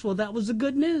gospel. That was the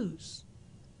good news.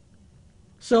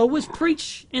 So it was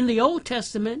preached in the Old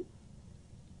Testament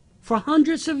for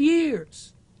hundreds of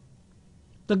years.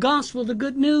 The gospel, the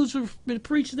good news was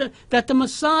preached that the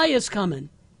Messiah is coming.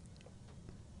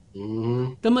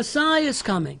 Mm-hmm. The Messiah is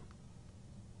coming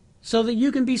so that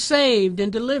you can be saved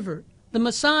and delivered. The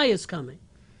Messiah is coming.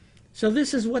 So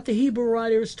this is what the Hebrew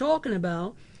writer is talking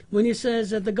about when he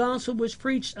says that the gospel was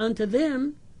preached unto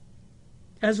them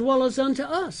as well as unto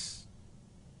us.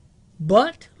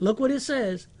 But, look what it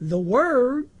says, the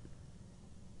word,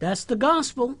 that's the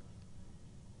gospel,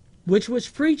 which was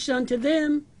preached unto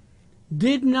them,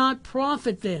 did not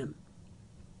profit them.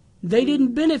 They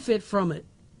didn't benefit from it.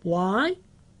 Why?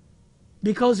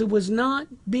 Because it was not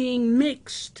being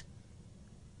mixed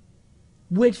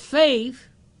with faith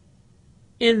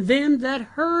in them that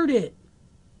heard it.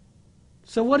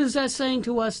 So what is that saying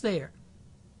to us there?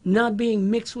 Not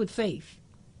being mixed with faith.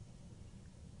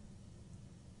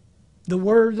 The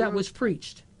word that was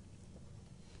preached.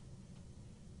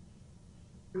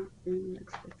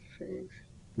 Mixed with faith.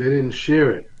 They didn't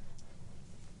share it.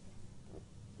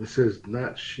 It says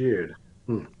not shared.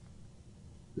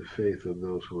 The faith of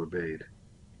those who obeyed.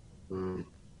 Mm.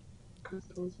 Because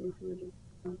those who heard it.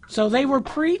 So they were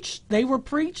preached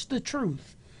the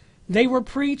truth. They were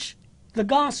preached the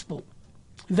gospel.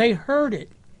 They heard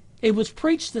it. It was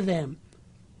preached to them.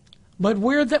 But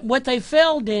what they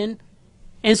failed in,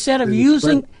 instead of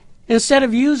using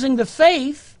the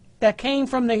faith that came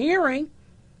from the hearing,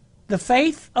 the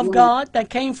faith of God that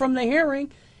came from the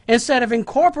hearing, instead of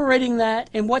incorporating that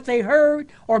in what they heard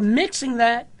or mixing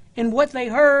that in what they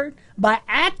heard by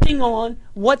acting on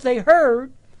what they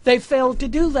heard, they failed to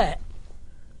do that.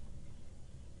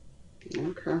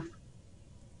 Okay.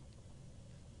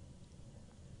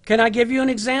 Can I give you an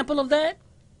example of that?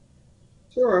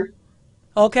 Sure.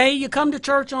 Okay, you come to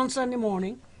church on Sunday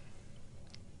morning.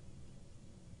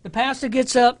 The pastor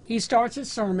gets up, he starts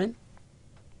his sermon,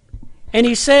 and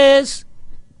he says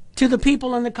to the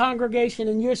people in the congregation,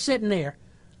 and you're sitting there,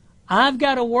 I've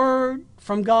got a word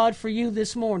from God for you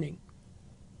this morning,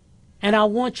 and I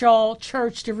want y'all,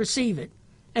 church, to receive it.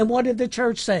 And what did the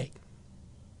church say?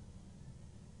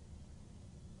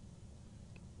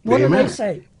 What do they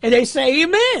say? And they say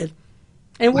amen.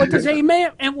 And what does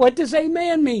amen? And what does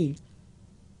amen mean?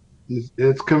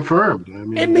 It's confirmed. I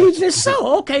mean, it means it's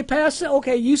so. Okay, pastor.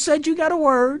 Okay, you said you got a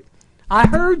word. I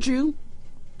heard you.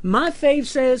 My faith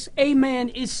says amen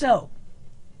is so.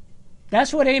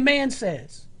 That's what amen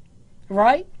says,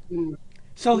 right? Mm.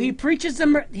 So he preaches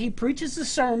the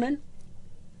sermon.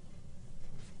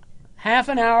 Half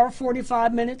an hour,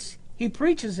 45 minutes. He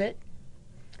preaches it,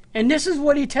 and this is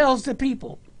what he tells the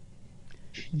people.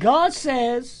 God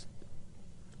says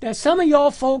that some of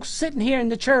y'all folks sitting here in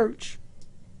the church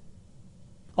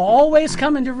are always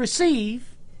coming to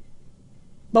receive,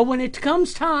 but when it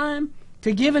comes time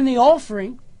to giving the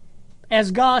offering,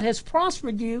 as God has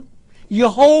prospered you, you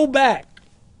hold back.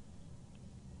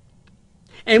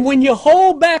 And when you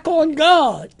hold back on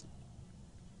God,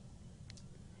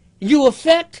 you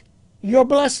affect your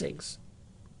blessings.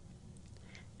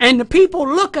 And the people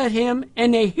look at him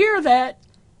and they hear that.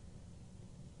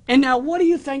 And now what do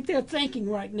you think they're thinking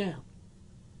right now?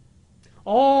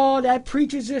 Oh, that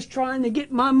preacher's just trying to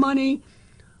get my money.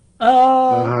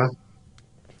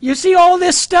 You see all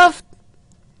this stuff?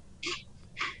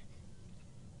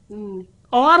 Mm.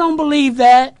 Oh, I don't believe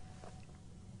that.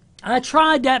 I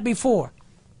tried that before.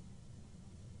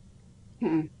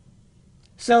 Mm.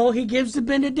 So he gives the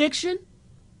benediction,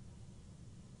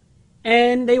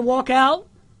 and they walk out,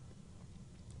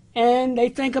 and they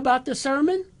think about the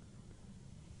sermon,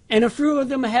 and a few of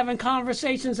them are having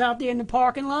conversations out there in the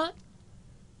parking lot,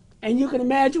 and you can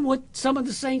imagine what some of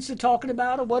the saints are talking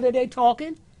about, or what are they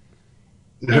talking.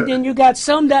 And then you got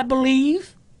some that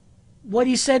believe what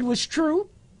he said was true,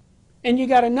 and you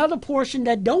got another portion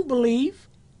that don't believe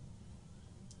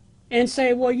and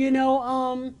say, well,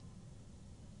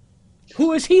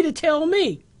 who is he to tell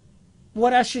me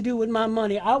what I should do with my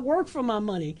money? I work for my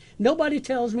money. Nobody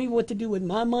tells me what to do with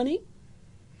my money.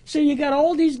 So you got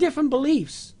all these different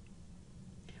beliefs.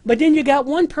 But then you got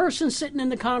one person sitting in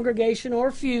the congregation, or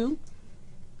a few,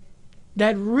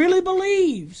 that really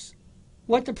believes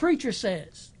what the preacher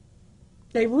says.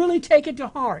 They really take it to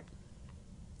heart.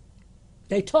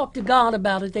 They talk to God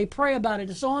about it. They pray about it.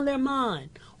 It's on their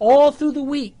mind all through the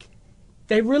week.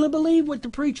 They really believe what the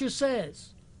preacher says.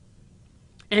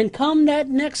 And come that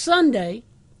next Sunday,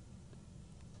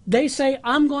 they say,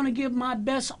 I'm going to give my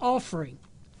best offering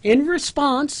in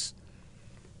response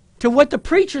to what the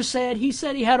preacher said. He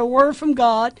said he had a word from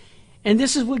God, and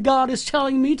this is what God is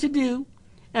telling me to do,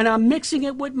 and I'm mixing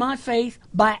it with my faith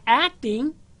by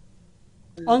acting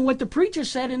on what the preacher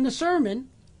said in the sermon,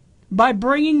 by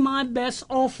bringing my best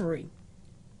offering.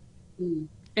 Mm.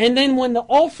 And then when the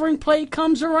offering plate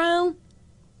comes around,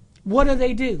 what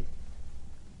do?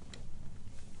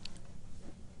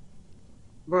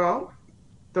 Well,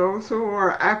 those who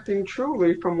are acting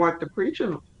truly from what the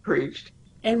preacher preached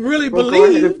And really will go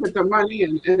ahead and believed. put the money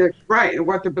in, right, and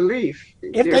what to believe.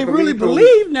 If Their they really belief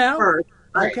believe now, first,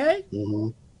 right? okay?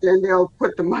 Then they'll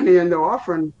put the money in the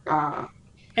offering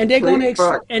And they're going plate.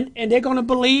 to But and they're going to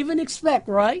believe and expect,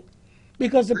 right?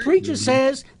 Because the preacher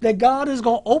says that God is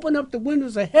going to open up the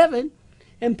windows of heaven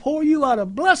and pour you out a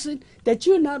blessing that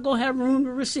you're not going to have room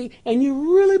to receive. And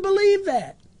you really believe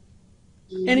that.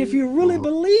 And if you really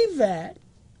believe that,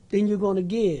 then you're going to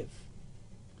give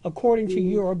according to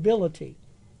your ability,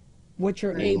 what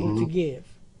you're able to give.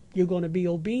 You're going to be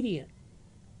obedient.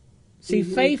 See,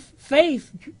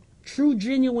 faith, true,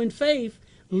 genuine faith,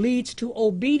 leads to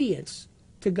obedience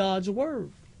to God's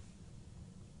word.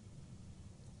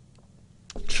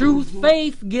 True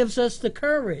faith gives us the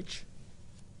courage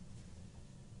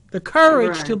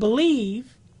right. to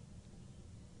believe,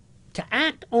 to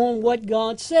act on what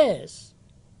God says.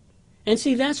 And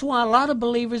see, that's why a lot of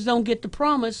believers don't get the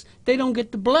promise. They don't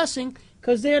get the blessing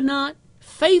because they're not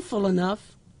faithful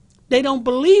enough. They don't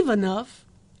believe enough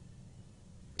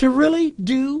to really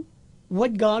do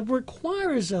what God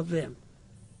requires of them.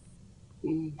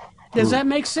 Does that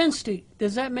make sense to you?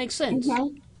 Does that make sense?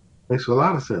 Mm-hmm. Makes a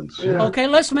lot of sense. Yeah. Okay,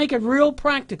 let's make it real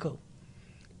practical.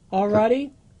 All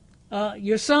righty?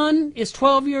 Your son is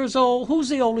 12 years old. Who's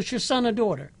the oldest, your son or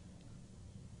daughter?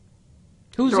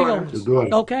 Who's Daughter. the oldest? The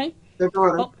daughter. Okay. The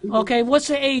daughter. Oh, okay, what's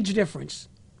the age difference?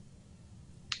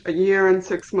 A year and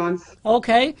 6 months.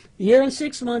 Okay, a year and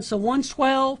 6 months. So one's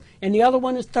 12 and the other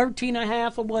one is 13 and a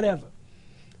half or whatever.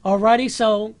 All righty,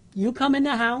 so you come in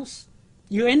the house.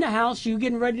 You're in the house. You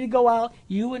getting ready to go out.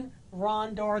 You and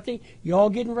Ron, Dorothy, you're all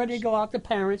getting ready to go out, the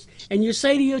parents. And you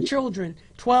say to your children,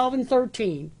 12 and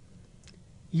 13,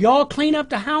 y'all clean up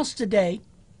the house today.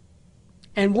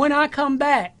 And when I come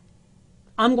back,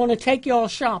 I'm going to take y'all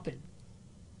shopping.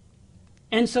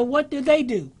 And so what do? They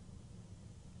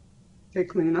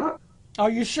clean up. Are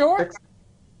you sure?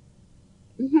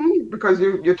 Because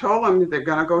you told them they're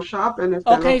gonna go shopping. If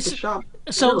they Okay, love to shop,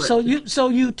 so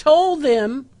you told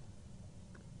them,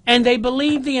 and they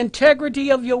believe the integrity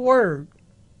of your word.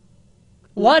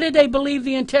 Why did they believe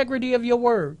the integrity of your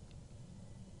word?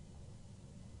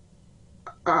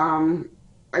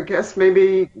 I guess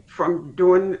maybe from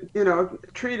doing,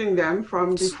 treating them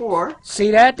from before.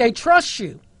 See that? They trust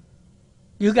you.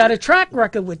 You got a track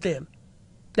record with them.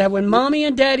 That when mommy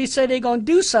and daddy say they're going to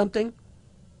do something,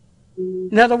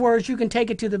 in other words, you can take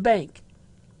it to the bank.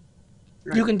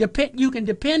 Right. You can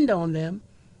depend on them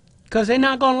because they're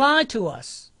not going to lie to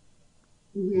us.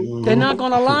 Mm-hmm. They're not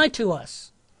going to lie to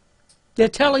us. They're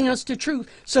telling us the truth.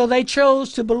 So they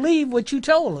chose to believe what you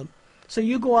told them. So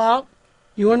you go out,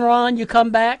 you and Ron, you come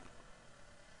back.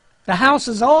 The house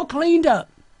is all cleaned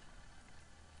up.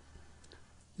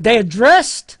 They're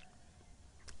dressed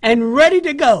and ready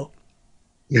to go.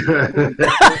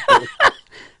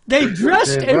 They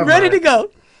dressed and ready to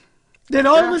go. Then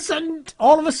all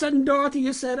of a sudden, Dorothy,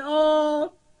 you said,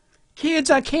 "Oh,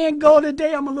 kids, I can't go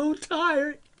today. I'm a little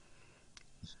tired.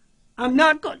 I'm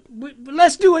not going.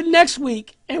 Let's do it next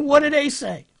week." And what do they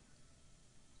say?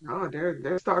 Oh,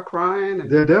 they start crying.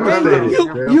 They're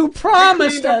devastated. You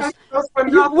promised us.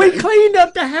 We cleaned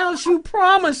up the house. You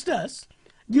promised us.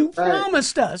 You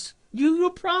promised us. You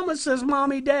promised us,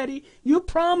 Mommy, Daddy. You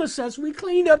promised us. We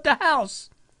cleaned up the house.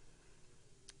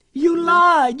 You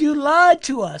lied. You lied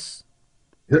to us.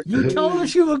 You told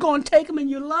us you were going to take them, and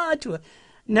you lied to us.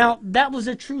 Now, that was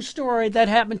a true story that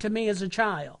happened to me as a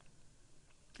child.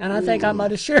 And I think I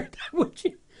might have shared that with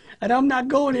you. And I'm not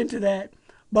going into that.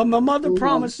 But my mother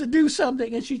promised to do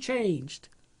something, and she changed.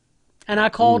 And I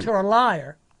called her a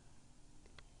liar.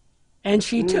 And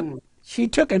she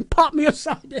took and popped me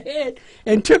upside the head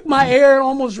and took my hair and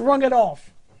almost wrung it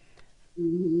off.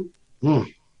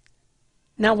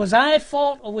 Now, was I at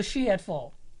fault or was she at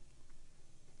fault?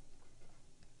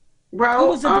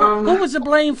 Well, who was the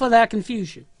blame for that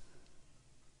confusion?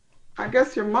 I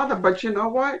guess your mother, but you know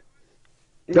what?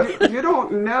 You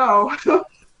don't know.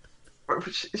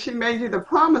 She made you the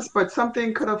promise, but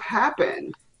something could have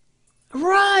happened.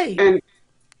 Right. And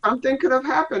something could have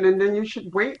happened, and then you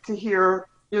should wait to hear,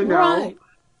 Right.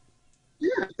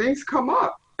 Yeah, things come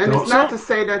up. And it's not to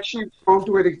say that she won't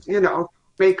do it,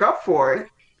 make up for it.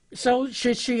 So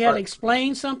should she have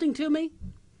explained something to me?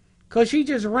 Because she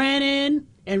just ran in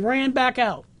and ran back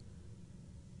out.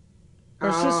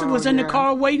 Her sister was in the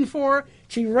car waiting for her.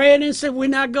 She ran in and said, "We're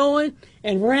not going,"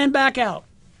 and ran back out.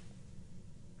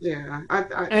 Yeah.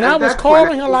 I was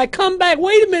calling her like, "Come back,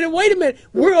 wait a minute.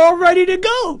 We're all ready to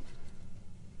go."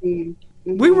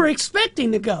 Mm-hmm. We were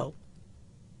expecting to go.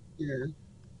 Yeah.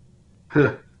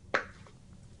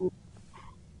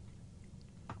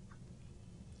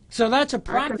 So that's a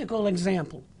practical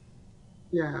example.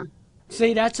 Yeah.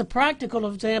 See, that's a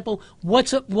practical example.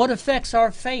 What affects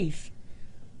our faith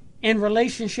in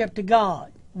relationship to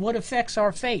God? What affects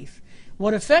our faith?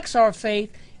 What affects our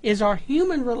faith is our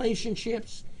human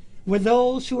relationships with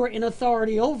those who are in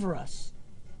authority over us.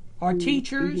 Our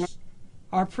teachers,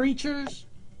 our preachers,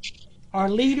 our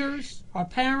leaders, our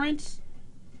parents.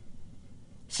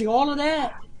 See, all of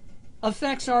that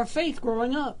affects our faith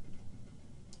growing up.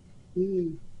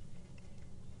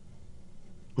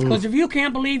 Because if you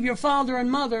can't believe your father and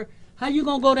mother, how you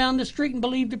going to go down the street and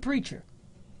believe the preacher?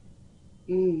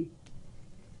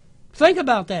 Think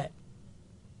about that.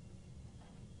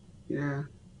 Yeah.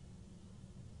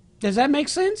 Does that make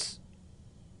sense?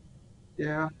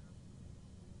 Yeah.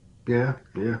 Yeah.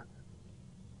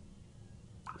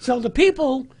 So the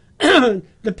people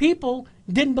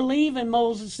didn't believe in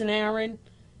Moses and Aaron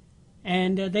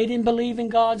and they didn't believe in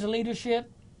God's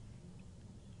leadership.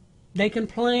 They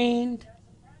complained.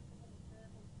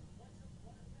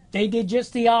 They did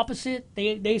just the opposite.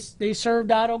 They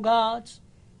served idol gods.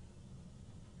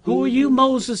 Who are you,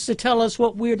 Moses, to tell us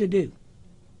what we're to do?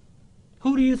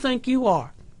 Who do you think you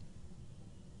are?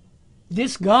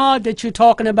 This God that you're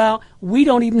talking about, we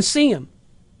don't even see him.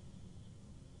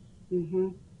 Mm-hmm.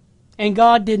 And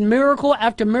God did miracle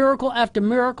after miracle after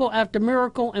miracle after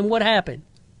miracle, and what happened?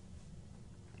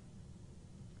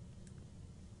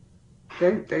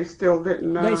 They still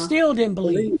didn't. They still didn't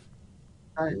believe.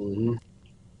 Right. Mm-hmm.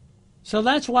 So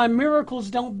that's why miracles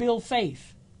don't build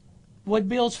faith. What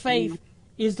builds faith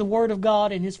is the Word of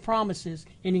God and His promises,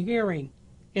 and hearing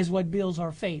is what builds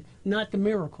our faith, not the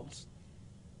miracles.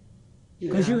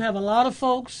 Because you have a lot of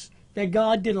folks that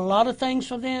God did a lot of things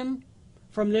for them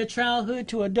from their childhood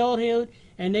to adulthood,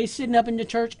 and they sitting up in the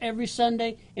church every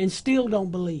Sunday and still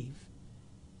don't believe.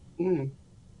 Mm.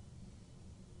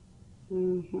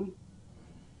 Mm-hmm.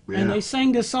 Yeah. And they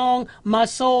sing the song, "My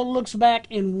soul looks back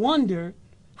in wonder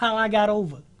how I got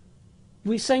over."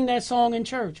 We sing that song in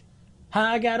church, how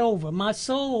I got over. My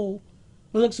soul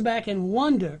looks back and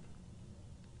wonder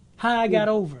how I got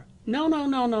over. No, no,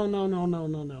 no, no, no, no, no,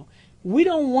 no, no. We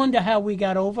don't wonder how we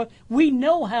got over. We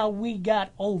know how we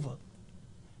got over.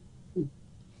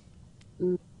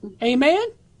 Amen?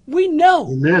 We know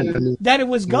Amen. I mean, that it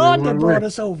was God that brought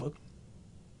us over.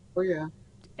 Oh yeah.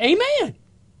 Amen.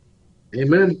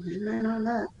 amen. Amen on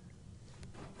that.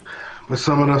 But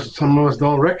some of us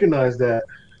don't recognize that.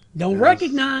 Don't Yes.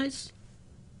 recognize.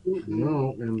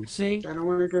 No, and See? I don't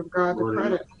want to give God the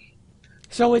credit.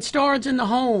 So it starts in the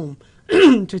home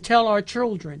to tell our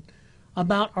children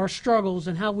about our struggles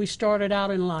and how we started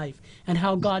out in life and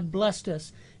how God blessed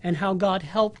us and how God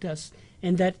helped us,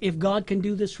 and that if God can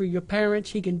do this for your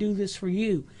parents, He can do this for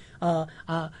you.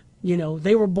 You know,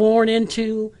 they were born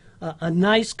into a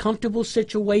nice, comfortable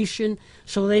situation,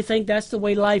 so they think that's the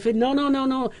way life is. No, no, no,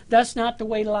 no. That's not the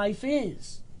way life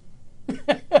is.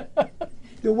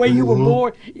 The way you were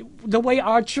born, the way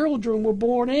our children were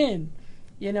born in,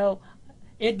 you know,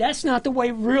 that's not the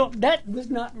way that was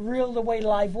not real the way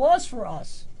life was for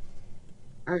us.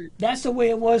 That's the way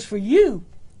it was for you.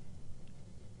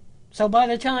 So by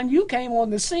the time you came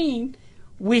on the scene,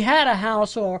 we had a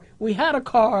house, or we had a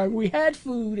car, and we had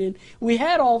food, and we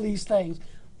had all these things.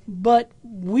 But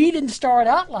we didn't start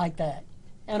out like that.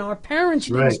 And our parents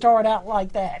didn't start out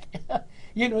like that.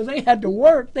 You know, they had to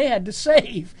work, they had to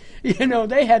save. You know,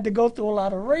 they had to go through a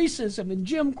lot of racism and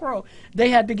Jim Crow. They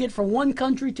had to get from one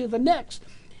country to the next.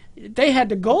 They had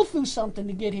to go through something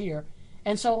to get here.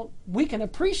 And so we can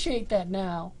appreciate that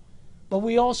now, but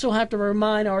we also have to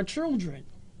remind our children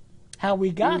how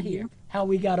we got here, how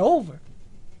we got over.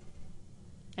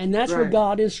 And that's what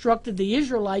God instructed the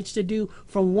Israelites to do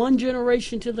from one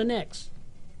generation to the next.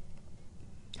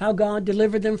 How God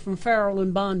delivered them from Pharaoh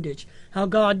in bondage. How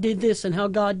God did this and how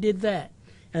God did that.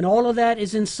 And all of that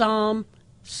is in Psalm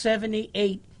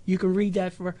 78. You can read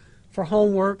that for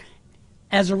homework.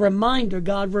 As a reminder,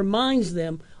 God reminds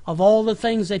them of all the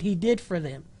things that He did for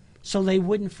them, so they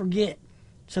wouldn't forget,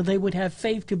 so they would have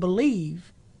faith to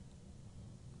believe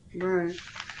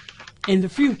in the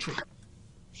future.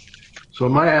 so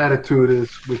my attitude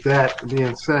is, with that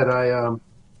being said,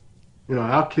 you know,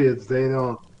 our kids, they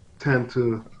don't tend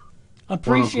to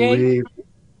Appreciate.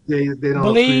 They don't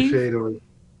Believe. appreciate,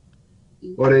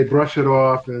 or they brush it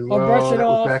off, and Or brush it that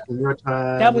off. was back in your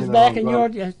time. That was you know, back in your...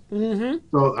 Mm-hmm.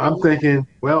 So I'm thinking,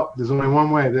 well, there's only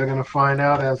one way. They're going to find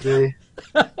out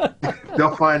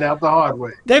they'll find out the hard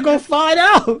way. They're going to find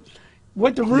out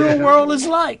what the real world is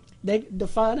like. They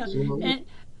find out.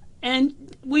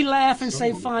 And we laugh and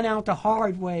say find out the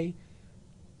hard way.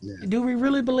 Yeah. Do we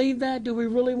really believe that? Do we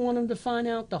really want them to find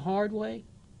out the hard way?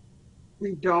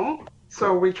 We don't.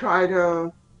 So we try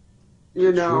to,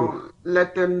 you know,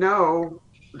 let them know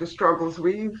the struggles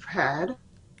we've had. Or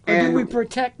and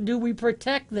do we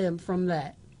protect them from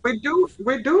that? we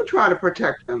do try to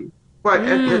protect them, but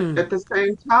at the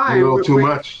same A time, little too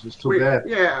much. It's too bad.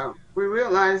 Yeah, we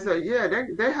realize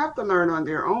that they have to learn on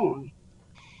their own.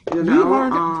 You You know,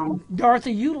 learned,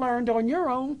 Dorothy, you learned on your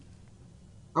own.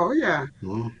 oh yeah,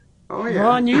 oh yeah.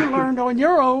 Ron, you learned on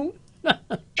your own.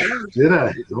 Did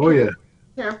I? Oh yeah.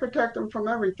 Can't protect them from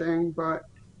everything, but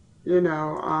you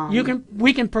know,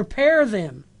 We can prepare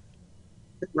them.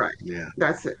 right. Yeah.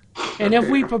 That's it. And if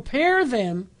we prepare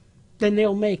them, then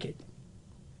they'll make it.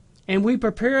 And we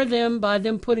prepare them by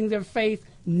them putting their faith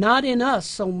not in us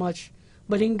so much,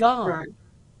 but in God. Right.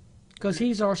 Because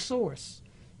He's our source.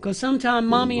 Because sometimes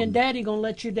Mommy and Daddy going to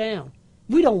let you down.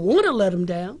 We don't want to let them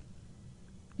down.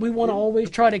 We want to always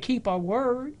try to keep our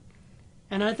word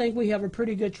And I think we have a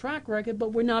pretty good track record,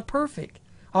 but we're not perfect.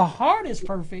 Our heart is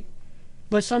perfect,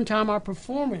 but sometimes our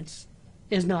performance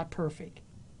is not perfect.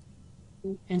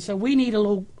 And so we need a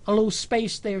little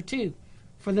space there too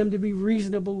for them to be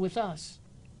reasonable with us.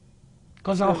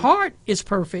 Because our heart is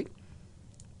perfect,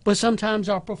 but sometimes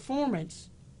our performance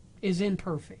is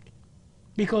imperfect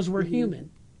because we're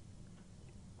human.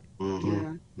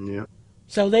 Yeah.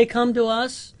 So they come to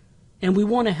us and we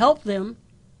want to help them,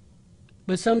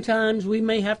 but sometimes we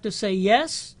may have to say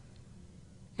yes,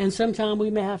 and sometimes we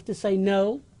may have to say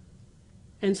no,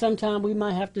 and sometimes we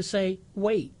might have to say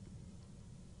wait.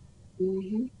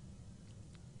 And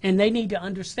they need to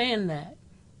understand that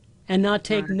and not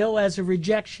take no as a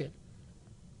rejection,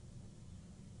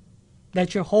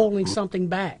 that you're holding something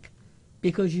back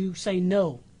because you say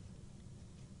no.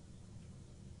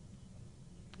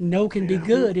 No can be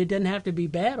good. It doesn't have to be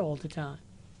bad all the time.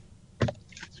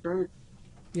 That's right.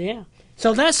 Yeah.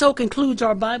 So that so concludes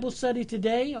our Bible study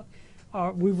today.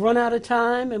 We've run out of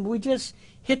time, and we just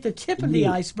hit the tip of the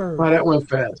iceberg. Oh, that went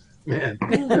fast, man.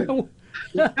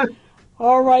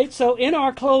 All right. So in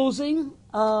our closing,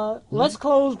 let's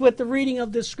close with the reading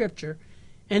of this scripture,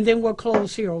 and then we'll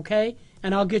close here, okay?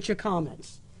 And I'll get your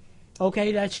comments.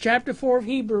 Okay, that's chapter 4 of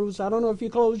Hebrews. I don't know if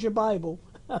you closed your Bible.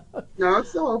 No, it's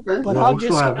still open. But No,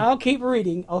 I'll keep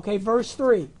reading. Okay, verse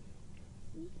 3.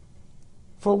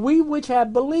 For we which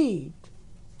have believed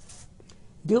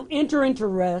do enter into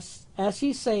rest, as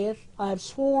he saith, I have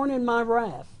sworn in my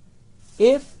wrath,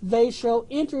 if they shall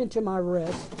enter into my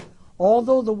rest,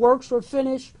 although the works were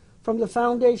finished from the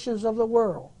foundations of the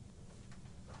world.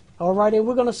 All right, and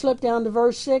we're going to slip down to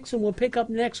verse 6, and we'll pick up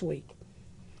next week.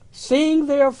 Seeing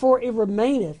therefore it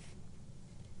remaineth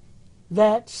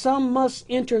that some must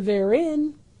enter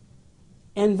therein,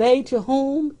 and they to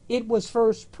whom it was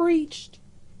first preached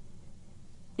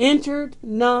entered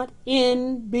not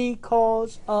in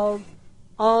because of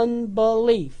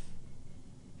unbelief.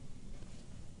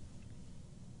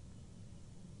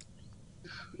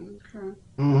 Okay.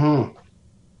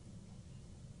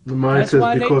 The mind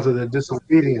says because of their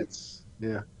disobedience.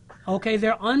 Yeah. Okay,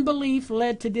 their unbelief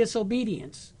led to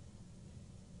disobedience.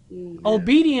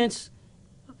 Obedience,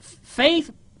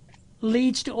 faith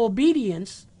leads to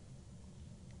obedience,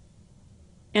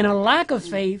 and a lack of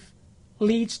faith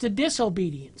leads to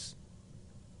disobedience.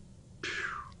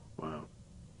 Wow.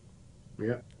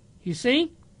 Yeah. You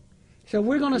see? So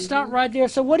we're going to stop right there.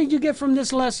 So what did you get from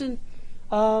this lesson,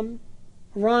 Ron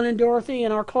and Dorothy,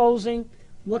 in our closing?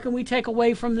 What can we take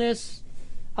away from this?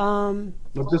 Well,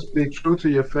 just be true to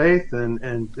your faith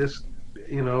and just,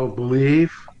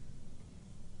 believe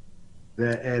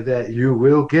that you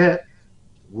will get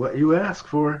what you ask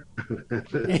for.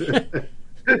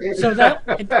 So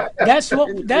that's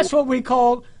what we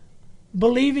call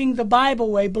believing the Bible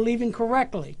way, believing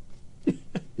correctly.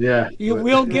 Yeah. You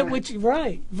will get what you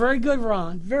right. Very good,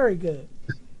 Ron. Very good.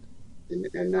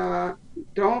 And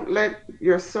don't let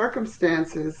your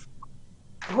circumstances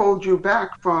hold you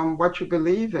back from what you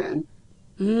believe in.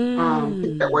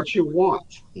 Get what you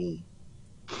want.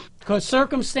 Because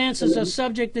circumstances are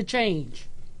subject to change.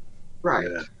 Right.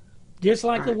 Yeah. Just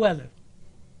like the weather.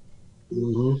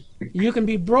 Mm-hmm. You can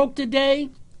be broke today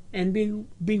and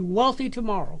be wealthy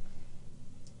tomorrow.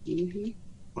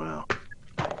 Wow.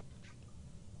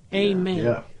 Amen.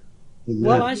 Yeah.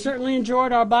 Well, I certainly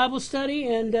enjoyed our Bible study,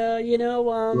 and I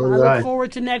look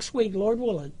forward to next week, Lord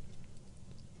willing.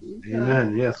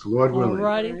 Amen. Yes, Lord willing. All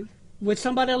righty. Would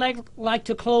somebody like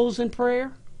to close in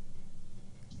prayer?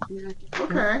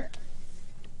 Okay.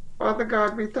 Father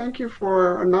God, we thank you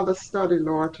for another study,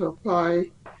 Lord, to apply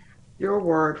your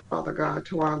word, Father God,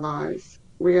 to our lives.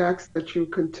 We ask that you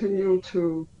continue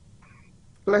to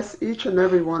bless each and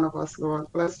every one of us,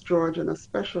 Lord. Bless George in a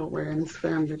special way and his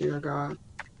family, dear God.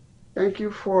 Thank you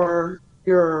for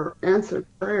your answered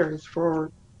prayers,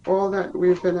 for all that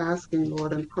we've been asking,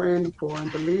 Lord, and praying for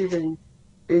and believing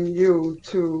in you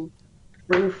to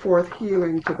bring forth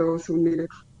healing to those who need it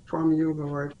from you,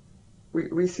 Lord.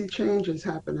 We see changes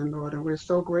happening, Lord, and we're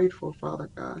so grateful, Father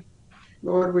God.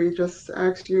 Lord, we just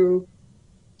ask you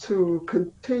to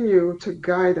continue to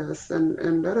guide us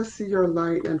and let us see your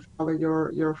light and follow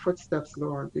your footsteps,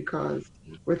 Lord, because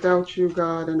without you,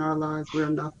 God, in our lives, we're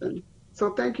nothing.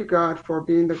 So thank you, God, for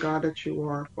being the God that you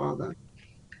are, Father.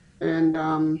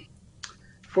 And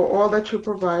for all that you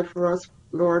provide for us,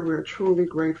 Lord, we're truly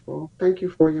grateful. Thank you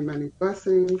for your many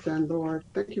blessings. And Lord,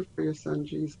 thank you for your son,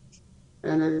 Jesus.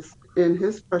 And it is in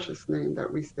his precious name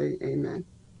that we say amen.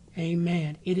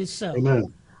 Amen. It is so.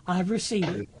 Amen. I've received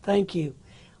it. Thank you.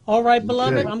 All right,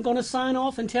 beloved, Okay. I'm going to sign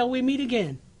off until we meet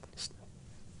again.